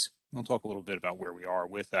communities. I'll talk a little bit about where we are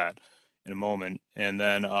with that in a moment. And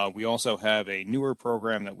then we also have a newer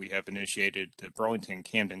program that we have initiated, the Burlington,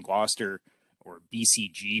 Camden, Gloucester or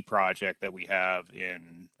BCG project that we have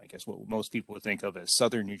in, I guess, what most people would think of as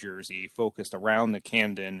southern New Jersey, focused around the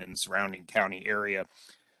Camden and surrounding county area.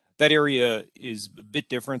 That area is a bit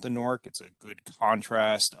different than Newark. It's a good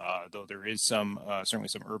contrast, though there is some, certainly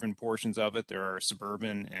some urban portions of it. There are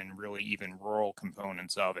suburban and really even rural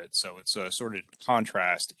components of it. So it's a sort of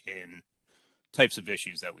contrast in types of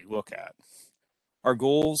issues that we look at. Our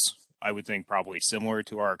goals, I would think probably similar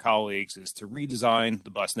to our colleagues, is to redesign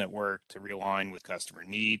the bus network to realign with customer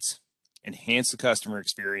needs, enhance the customer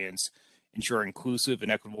experience, ensure inclusive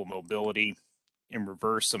and equitable mobility, and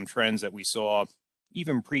reverse some trends that we saw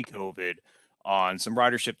even pre-COVID on some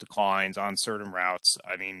ridership declines on certain routes.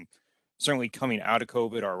 I mean, certainly coming out of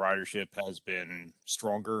COVID, our ridership has been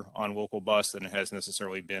stronger on local bus than it has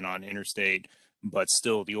necessarily been on interstate, but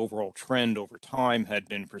still the overall trend over time had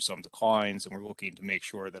been for some declines, and we're looking to make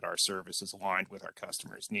sure that our service is aligned with our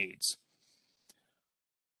customers' needs.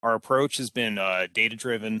 Our approach has been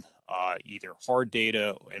data-driven, either hard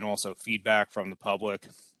data and also feedback from the public.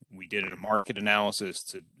 We did a market analysis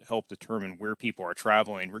to help determine where people are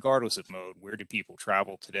traveling, regardless of mode. Where do people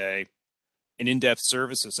travel today? An in-depth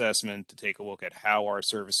service assessment to take a look at how our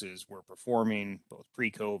services were performing, both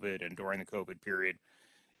pre-COVID and during the COVID period.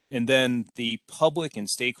 And then the public and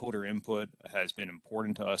stakeholder input has been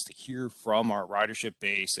important to us to hear from our ridership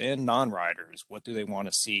base and non-riders. What do they want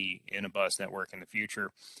to see in a bus network in the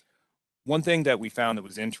future? One thing that we found that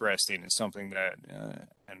was interesting is something that,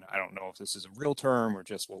 and I don't know if this is a real term or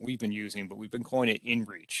just what we've been using, but we've been calling it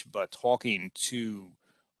in-reach, but talking to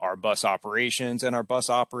our bus operations and our bus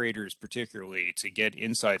operators particularly to get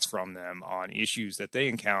insights from them on issues that they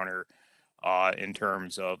encounter in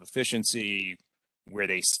terms of efficiency, where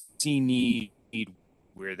they see need,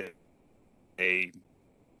 where they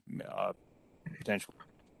potentially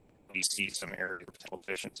see some areas of potential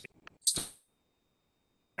efficiency.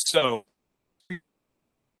 So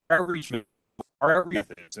our outreach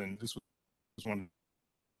methods, and this was one of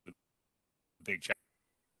the big challenges.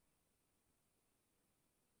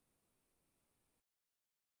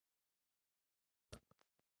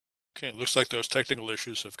 Okay, it looks like those technical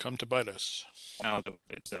issues have come to bite us.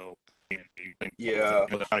 So Yeah,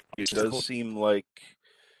 it does seem like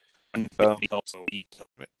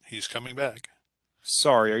he's coming back.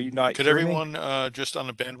 Sorry, are you not? Could everyone just on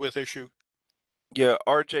a bandwidth issue? Yeah,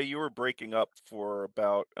 RJ, you were breaking up for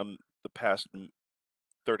about the past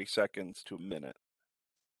 30 seconds to a minute.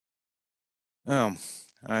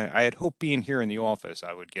 I had hoped being here in the office,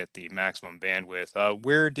 I would get the maximum bandwidth.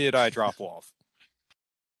 Where did I drop off?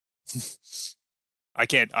 I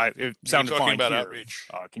can't. It sounded fine about here. Outreach.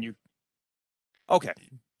 Can you? Okay.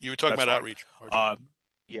 You were talking about outreach.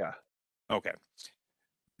 Yeah. Okay.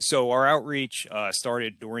 So our outreach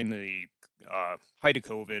started during the height of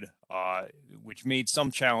COVID, which made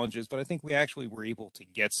some challenges, but I think we actually were able to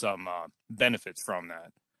get some benefits from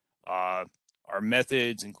that. Our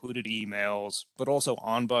methods included emails, but also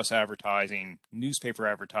on-bus advertising, newspaper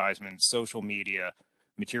advertisements, social media,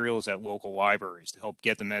 materials at local libraries to help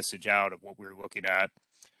get the message out of what we were looking at.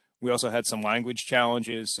 We also had some language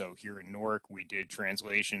challenges. So here in Newark, we did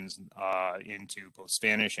translations into both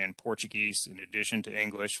Spanish and Portuguese in addition to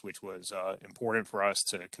English, which was important for us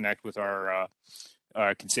to connect with our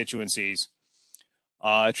constituencies.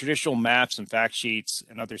 Traditional maps and fact sheets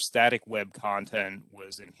and other static web content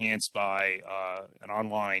was enhanced by an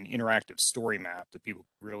online interactive story map that people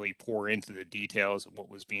really pour into the details of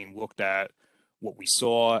what was being looked at, what we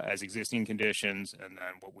saw as existing conditions, and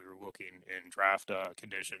then what we were looking in draft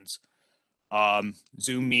conditions.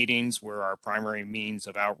 Zoom meetings were our primary means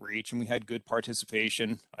of outreach, and we had good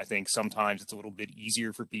participation. I think sometimes it's a little bit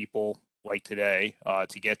easier for people like today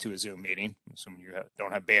to get to a Zoom meeting, so you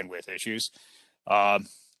don't have bandwidth issues.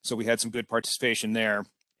 So we had some good participation there,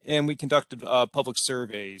 and we conducted public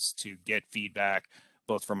surveys to get feedback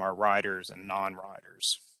both from our riders and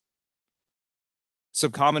non-riders.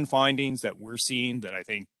 Some common findings that we're seeing that I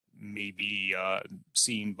think may be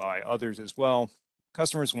seen by others as well.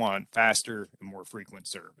 Customers want faster and more frequent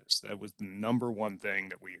service. That was the number one thing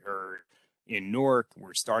that we heard in Newark.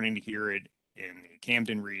 We're starting to hear it in the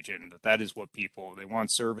Camden region, that is what they want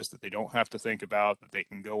service that they don't have to think about, that they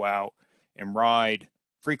can go out and ride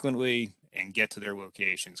frequently and get to their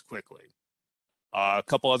locations quickly. A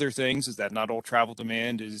couple other things is that not all travel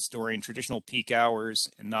demand is during traditional peak hours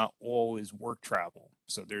and not all is work travel.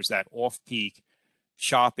 So there's that off-peak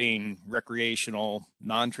shopping, recreational,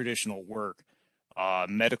 non-traditional work,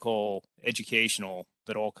 medical, educational,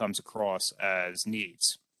 that all comes across as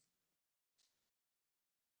needs.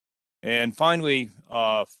 And finally,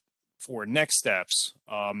 for next steps,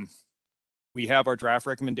 We have our draft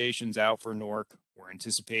recommendations out for Newark. We're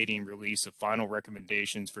anticipating release of final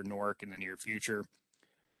recommendations for Newark in the near future.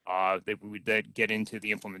 That we would then get into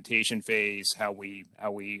the implementation phase, how we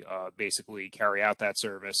basically carry out that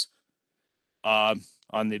service. On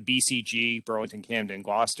the BCG, Burlington, Camden,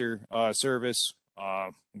 Gloucester service,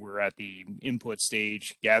 we're at the input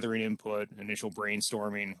stage, gathering input, initial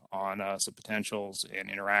brainstorming on some potentials and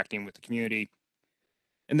interacting with the community.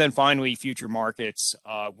 And then finally, future markets.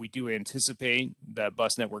 We do anticipate that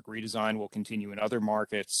bus network redesign will continue in other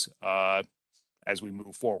markets as we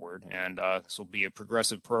move forward. And this will be a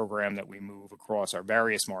progressive program that we move across our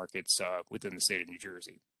various markets within the state of New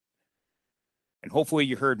Jersey. And hopefully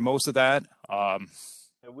you heard most of that.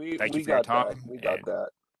 Thank you for your time. We got that.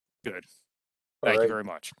 Good. All Thank right. you very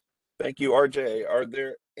much. Thank you, RJ. Are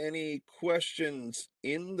there any questions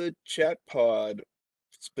in the chat pod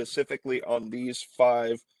specifically on these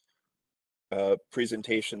 5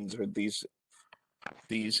 presentations or these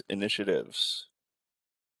initiatives?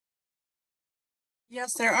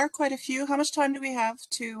 Yes, there are quite a few. How much time do we have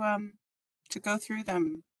to go through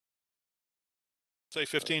them? Say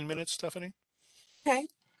 15 minutes, Stephanie. Okay.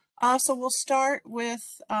 So we'll start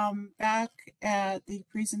with back at the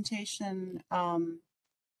presentation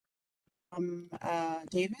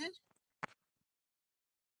David.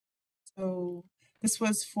 So this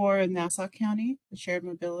was for Nassau County, the shared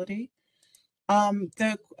mobility.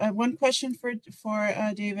 The one question for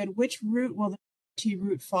David: which route will the T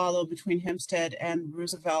route follow between Hempstead and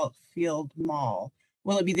Roosevelt Field Mall?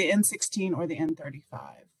 Will it be the N16 or the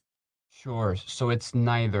N35? Sure. So it's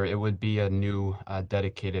neither. It would be a new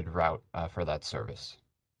dedicated route for that service.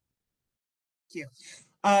 Thank you.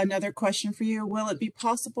 Another question for you. Will it be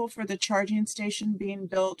possible for the charging station being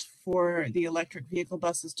built for the electric vehicle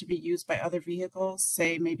buses to be used by other vehicles,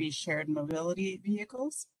 say maybe shared mobility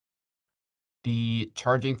vehicles? The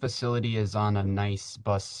charging facility is on a nice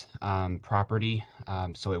bus property,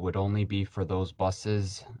 so it would only be for those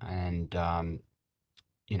buses. And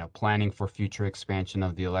you know, planning for future expansion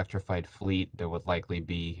of the electrified fleet, there would likely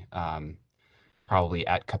be probably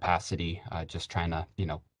at capacity, just trying to, you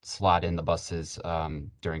know, slot in the buses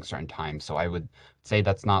during certain times. So I would say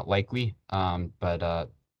that's not likely, but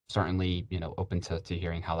certainly, you know, open to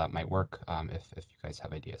hearing how that might work if you guys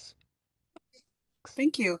have ideas.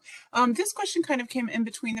 Thank you. This question kind of came in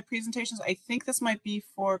between the presentations. I think this might be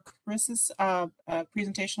for Chris's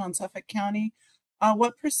presentation on Suffolk County.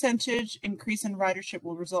 What percentage increase in ridership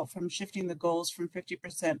will result from shifting the goals from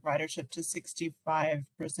 50% ridership to 65%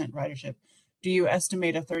 ridership? Do you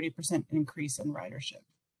estimate a 30% increase in ridership?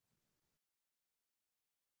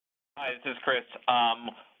 Hi, this is Chris.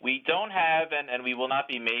 We don't have, and we will not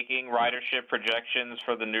be making ridership projections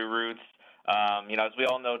for the new routes. You know, as we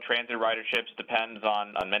all know, transit riderships depends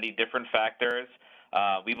on many different factors.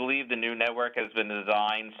 We believe the new network has been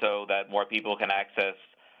designed so that more people can access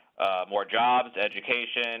more jobs,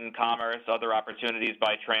 education, commerce, other opportunities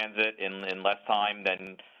by transit in less time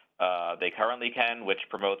than they currently can, which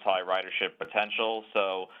promotes high ridership potential.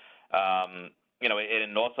 So, you know,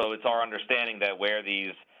 and also it's our understanding that where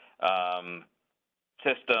these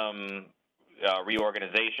system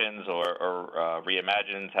reorganizations or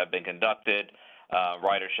reimagines have been conducted,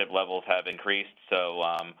 ridership levels have increased. So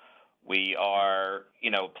we are, you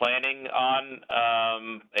know, planning on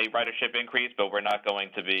a ridership increase, but we're not going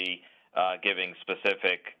to be giving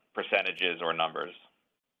specific percentages or numbers.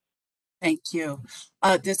 Thank you.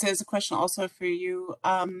 This is a question also for you,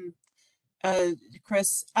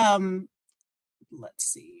 Chris. Let's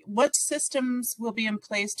see. What systems will be in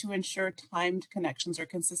place to ensure timed connections are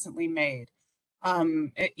consistently made?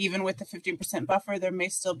 Even with the 15% buffer, there may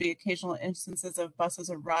still be occasional instances of buses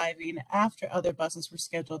arriving after other buses were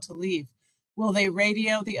scheduled to leave. Will they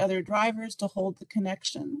radio the other drivers to hold the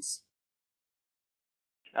connections?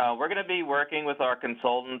 We're going to be working with our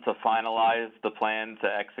consultant to finalize the plan to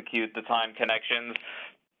execute the time connections.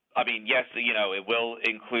 I mean, yes, you know, it will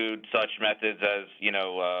include such methods as, you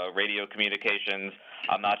know, radio communications.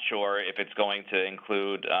 I'm not sure if it's going to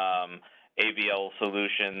include AVL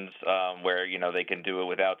solutions where, you know, they can do it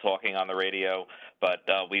without talking on the radio, but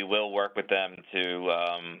we will work with them to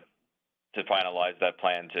finalize that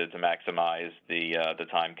plan to maximize the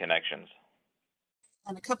time connections.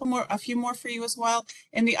 And a few more for you as well.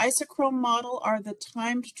 In the isochrome model, are the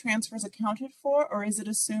timed transfers accounted for, or is it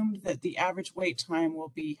assumed that the average wait time will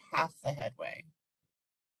be half the headway?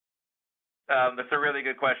 That's a really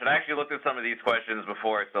good question. I actually looked at some of these questions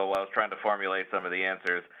before, so I was trying to formulate some of the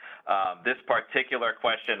answers. This particular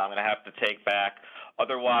question I'm going to have to take back.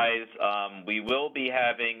 Otherwise, we will be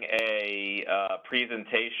having a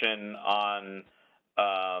presentation on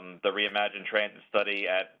the Reimagined Transit study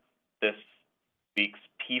at this week's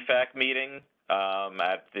PFAC meeting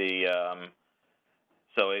at the,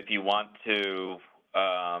 so if you want to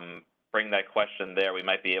bring that question there, we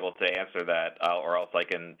might be able to answer that, or else I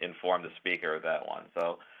can inform the speaker of that one.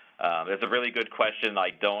 So it's a really good question. I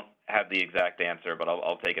don't have the exact answer, but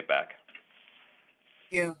I'll take it back.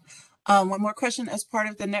 Thank you. One more question. As part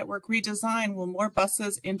of the network redesign, will more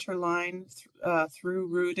buses interline through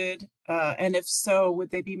routed? And if so,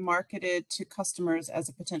 would they be marketed to customers as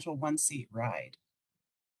a potential one-seat ride?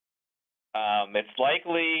 It's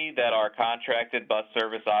likely that our contracted bus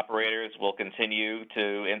service operators will continue to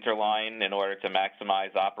interline in order to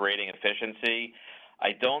maximize operating efficiency.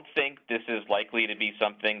 I don't think this is likely to be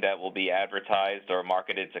something that will be advertised or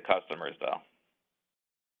marketed to customers, though.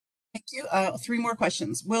 Thank you. 3 more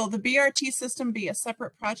questions. Will the BRT system be a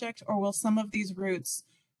separate project, or will some of these routes,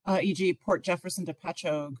 e.g. Port Jefferson to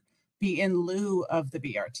Patchogue, be in lieu of the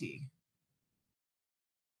BRT?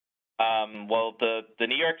 Well, the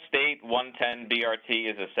New York State 110 BRT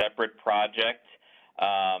is a separate project.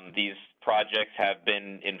 These projects have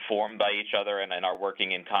been informed by each other and are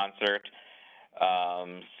working in concert.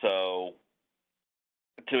 So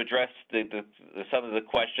to address some of the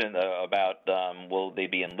question about will they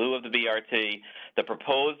be in lieu of the BRT, the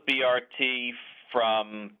proposed BRT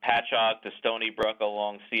from Patchogue to Stony Brook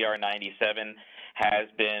along CR 97 has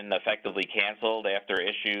been effectively canceled after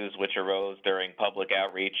issues which arose during public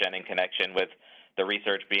outreach and in connection with the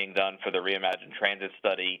research being done for the Reimagined Transit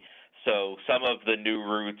study. So some of the new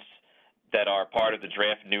routes that are part of the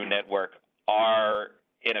draft new network are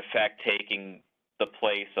in effect taking the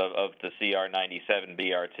place of the CR 97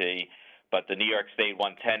 BRT, but the New York State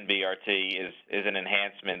 110 BRT is an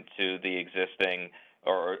enhancement to the existing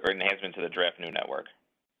or enhancement to the draft new network.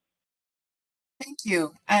 Thank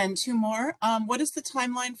you. And 2 more. What is the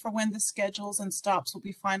timeline for when the schedules and stops will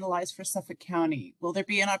be finalized for Suffolk County? Will there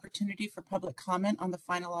be an opportunity for public comment on the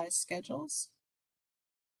finalized schedules?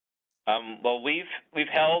 Well, we've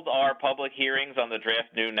held our public hearings on the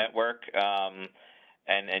draft new network,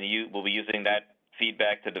 and you will be using that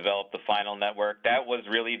feedback to develop the final network. That was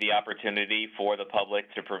really the opportunity for the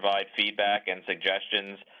public to provide feedback and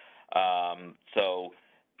suggestions. So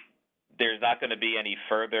there's not going to be any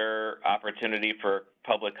further opportunity for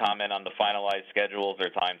public comment on the finalized schedules or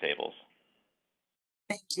timetables.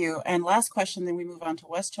 Thank you. And last question, then we move on to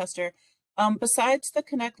Westchester. Besides the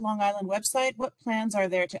Connect Long Island website, what plans are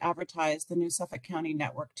there to advertise the new Suffolk County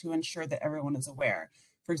network to ensure that everyone is aware?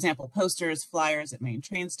 For example, posters, flyers at main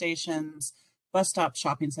train stations, bus stops,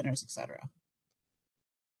 shopping centers, etc.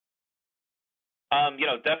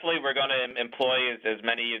 Definitely we're going to employ as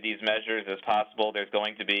many of these measures as possible. There's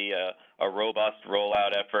going to be a robust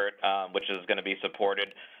rollout effort, which is going to be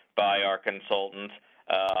supported by our consultant,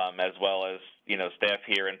 as well as, staff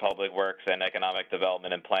here in Public Works and Economic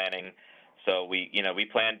Development and Planning. So we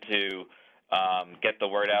plan to get the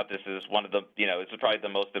word out. This is one of the, this is probably the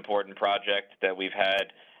most important project that we've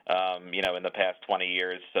had, in the past 20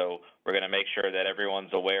 years. So we're going to make sure that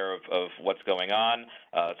everyone's aware of what's going on.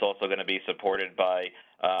 It's also going to be supported by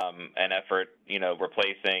an effort,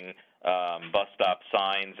 replacing bus stop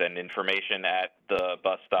signs and information at the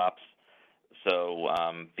bus stops, so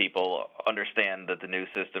people understand that the new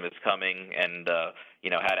system is coming and,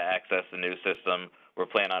 how to access the new system. We're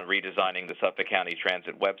planning on redesigning the Suffolk County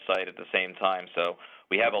Transit website at the same time. So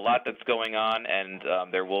we have a lot that's going on, and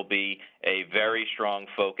there will be a very strong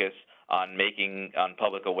focus on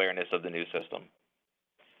public awareness of the new system.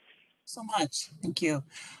 So much. Thank you.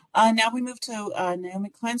 Now we move to Naomi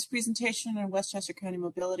Klein's presentation on Westchester County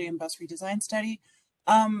Mobility and Bus Redesign Study.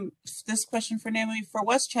 This question for Naomi: for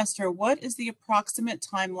Westchester, what is the approximate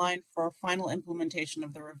timeline for final implementation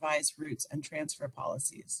of the revised routes and transfer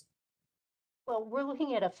policies? Well, we're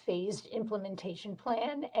looking at a phased implementation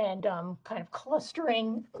plan and kind of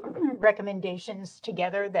clustering recommendations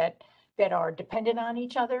together that are dependent on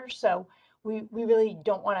each other. So we really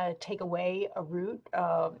don't want to take away a route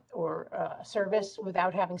or a service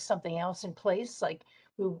without having something else in place. Like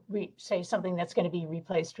we say something that's going to be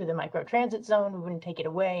replaced with a microtransit zone, we wouldn't take it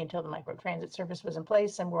away until the microtransit service was in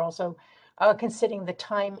place. And we're also considering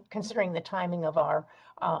the timing of our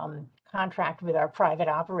contract with our private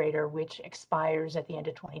operator, which expires at the end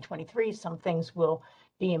of 2023. Some things will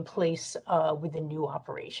be in place with the new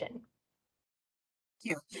operation.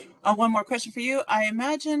 Thank you. One more question for you. I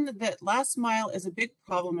imagine that last mile is a big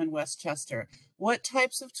problem in Westchester. What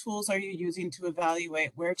types of tools are you using to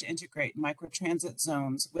evaluate where to integrate microtransit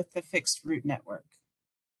zones with the fixed route network?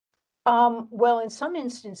 Well, in some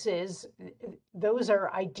instances, those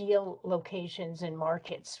are ideal locations and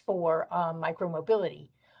markets for micromobility.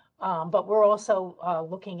 But we're also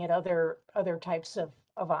looking at other types of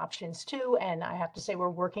options too. And I have to say, we're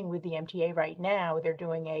working with the MTA right now. They're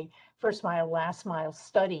doing a first mile, last mile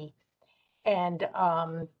study. And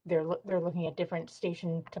they're looking at different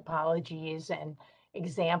station topologies and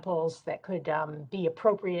examples that could be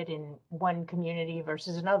appropriate in one community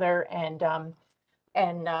versus another. And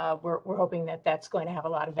we're hoping that that's going to have a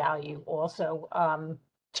lot of value also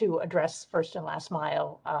to address first and last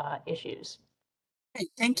mile issues.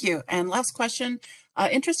 Great, thank you. And last question,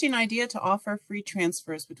 interesting idea to offer free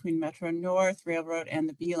transfers between Metro North Railroad and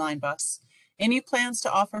the B-Line bus. Any plans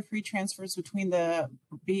to offer free transfers between the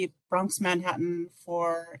Bronx Manhattan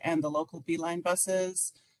 4 and the local B-Line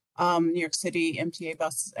buses, New York City MTA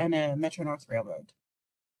bus, and a Metro North Railroad?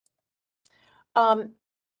 That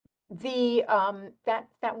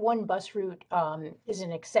one bus route is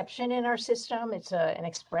an exception in our system. It's an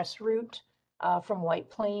express route from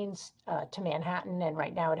White Plains to Manhattan, and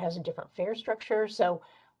right now it has a different fare structure. So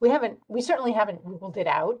we certainly haven't ruled it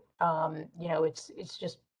out. You know,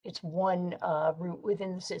 it's one route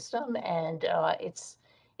within the system, and it's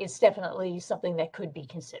definitely something that could be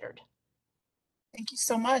considered. Thank you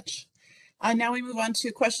so much. Now we move on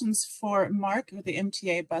to questions for Mark with the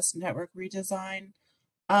MTA bus network redesign.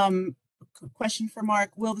 Question for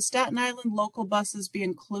Mark, will the Staten Island local buses be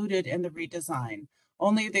included in the redesign?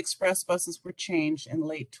 Only the express buses were changed in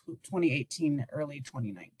late 2018, early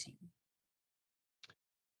 2019.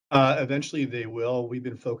 Eventually they will. We've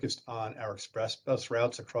been focused on our express bus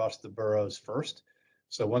routes across the boroughs first.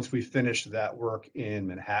 So once we finish that work in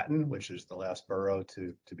Manhattan, which is the last borough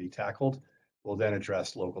to be tackled, we'll then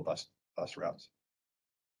address local bus routes.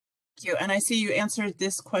 Thank you. And I see you answered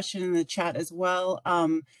this question in the chat as well.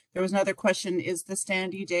 There was another question: is the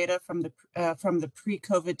standee data from the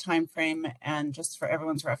pre-COVID timeframe? And just for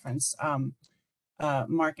everyone's reference,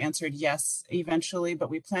 Mark answered yes, eventually, but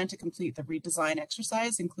we plan to complete the redesign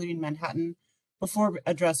exercise, including Manhattan, before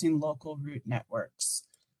addressing local route networks.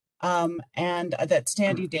 And that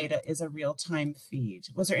standee data is a real-time feed.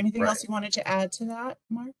 Was there anything else you wanted to add to that,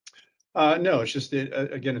 Mark? No, it's just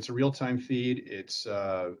again, it's a real-time feed. It's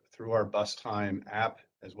through our Bus Time app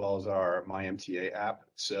as well as our MyMTA app.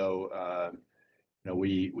 So you know,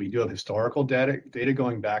 we do have historical data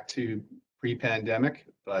going back to pre-pandemic,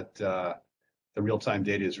 but the real-time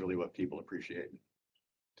data is really what people appreciate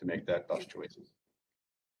to make that bus choices.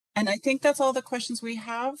 And I think that's all the questions we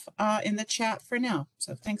have in the chat for now.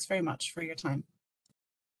 So thanks very much for your time.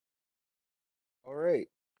 All right.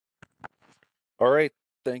 All right.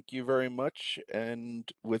 Thank you very much. And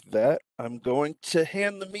with that, I'm going to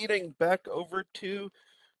hand the meeting back over to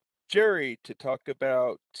Jerry to talk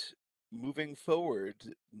about moving forward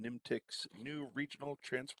NYMTC's new regional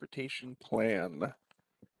transportation plan.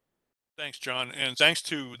 Thanks, John, and thanks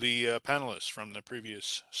to the panelists from the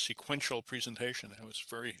previous sequential presentation. It was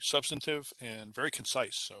very substantive and very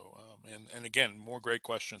concise. So, and again, more great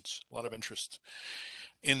questions, a lot of interest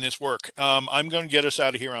in this work. I'm going to get us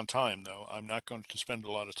out of here on time, though. I'm not going to spend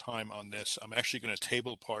a lot of time on this. I'm actually going to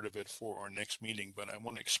table part of it for our next meeting, but I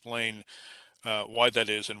want to explain why that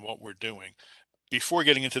is and what we're doing. Before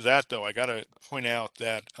getting into that, though, I got to point out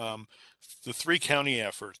that the three county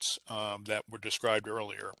efforts that were described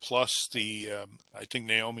earlier, plus the, I think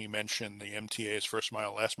Naomi mentioned the MTA's first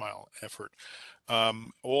mile, last mile effort,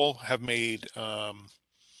 all have made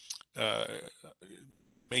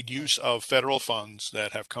use of federal funds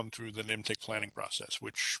that have come through the NYMTC planning process,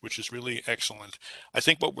 which is really excellent. I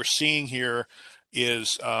think what we're seeing here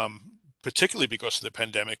is, particularly because of the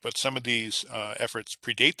pandemic, but some of these efforts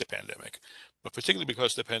predate the pandemic, but particularly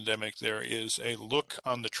because of the pandemic, there is a look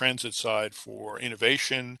on the transit side for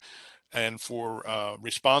innovation and for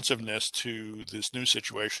responsiveness to this new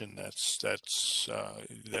situation that's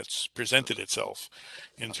presented itself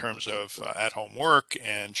in terms of at-home work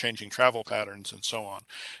and changing travel patterns and so on.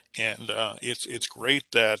 And it's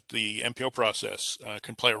great that the MPO process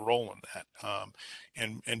can play a role in that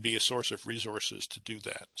and be a source of resources to do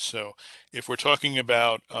that. So if we're talking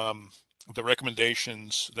about the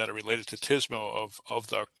recommendations that are related to TSMO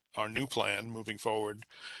of our new plan moving forward,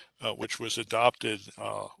 which was adopted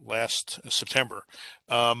last September,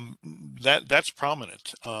 that's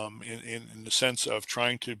prominent in the sense of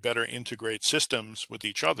trying to better integrate systems with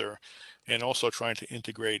each other and also trying to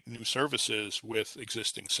integrate new services with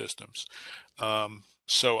existing systems.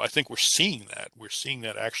 So I think we're seeing that. We're seeing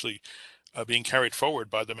that actually being carried forward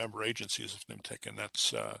by the member agencies of NYMTC, and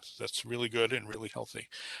that's really good and really healthy.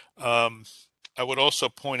 I would also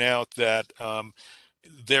point out that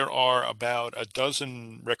there are about a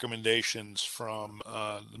dozen recommendations from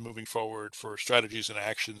moving forward for strategies and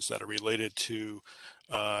actions that are related to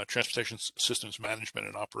transportation systems management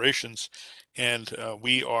and operations. And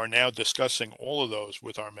we are now discussing all of those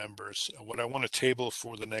with our members. What I want to table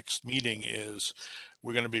for the next meeting is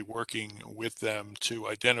we're going to be working with them to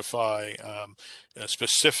identify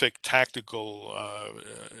specific tactical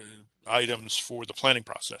items for the planning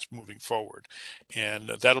process moving forward. And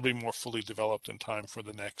that'll be more fully developed in time for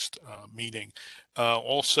the next meeting.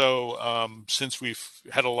 Also, since we've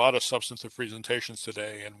had a lot of substantive presentations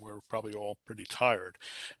today and we're probably all pretty tired,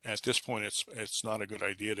 at this point it's not a good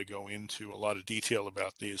idea to go into a lot of detail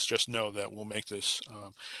about these. Just know that we'll make this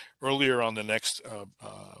earlier on the next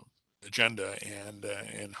agenda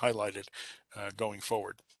and highlight it going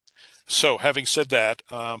forward. So having said that,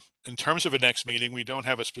 in terms of a next meeting, we don't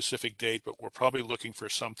have a specific date, but we're probably looking for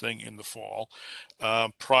something in the fall.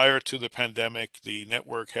 Prior to the pandemic, the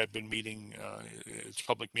network had been meeting, its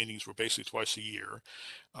public meetings were basically twice a year,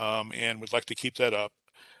 and we'd like to keep that up.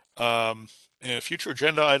 And future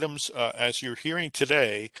agenda items, as you're hearing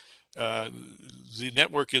today, the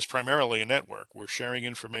network is primarily a network. We're sharing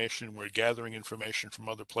information, we're gathering information from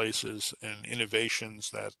other places and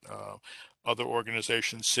innovations that other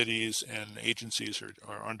organizations, cities, and agencies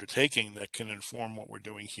are undertaking that can inform what we're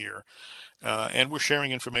doing here. And we're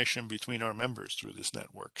sharing information between our members through this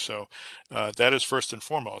network. So that is first and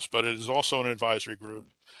foremost, but it is also an advisory group.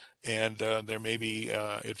 And there may be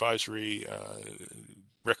advisory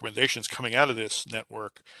recommendations coming out of this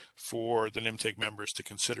network for the NYMTC members to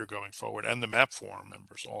consider going forward, and the MAP Forum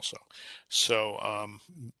members also. So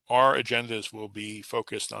our agendas will be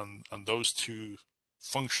focused on those two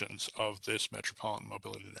functions of this Metropolitan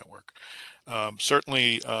Mobility Network.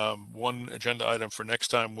 Certainly, one agenda item for next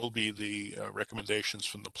time will be the recommendations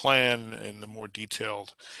from the plan and the more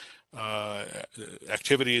detailed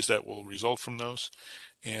activities that will result from those.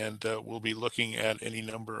 And we'll be looking at any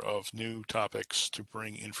number of new topics to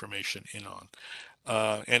bring information in on.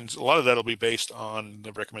 And a lot of that will be based on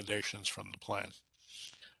the recommendations from the plan.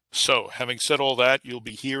 So having said all that, you'll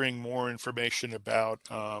be hearing more information about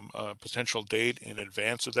a potential date in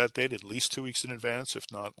advance of that date, at least 2 weeks in advance, if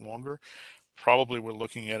not longer. Probably we're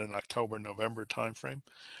looking at an October, November timeframe.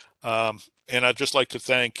 And I'd just like to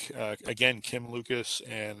thank, again, Kim Lucas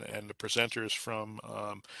and the presenters from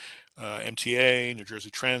MTA, New Jersey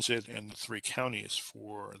Transit, and the 3 counties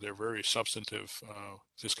for their very substantive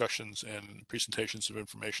discussions and presentations of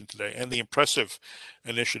information today, and the impressive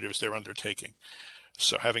initiatives they're undertaking.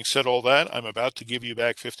 So having said all that, I'm about to give you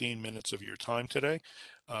back 15 minutes of your time today.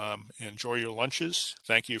 Enjoy your lunches.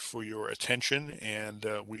 Thank you for your attention, and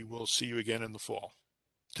we will see you again in the fall.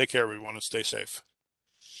 Take care, everyone, and stay safe.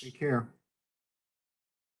 Take care.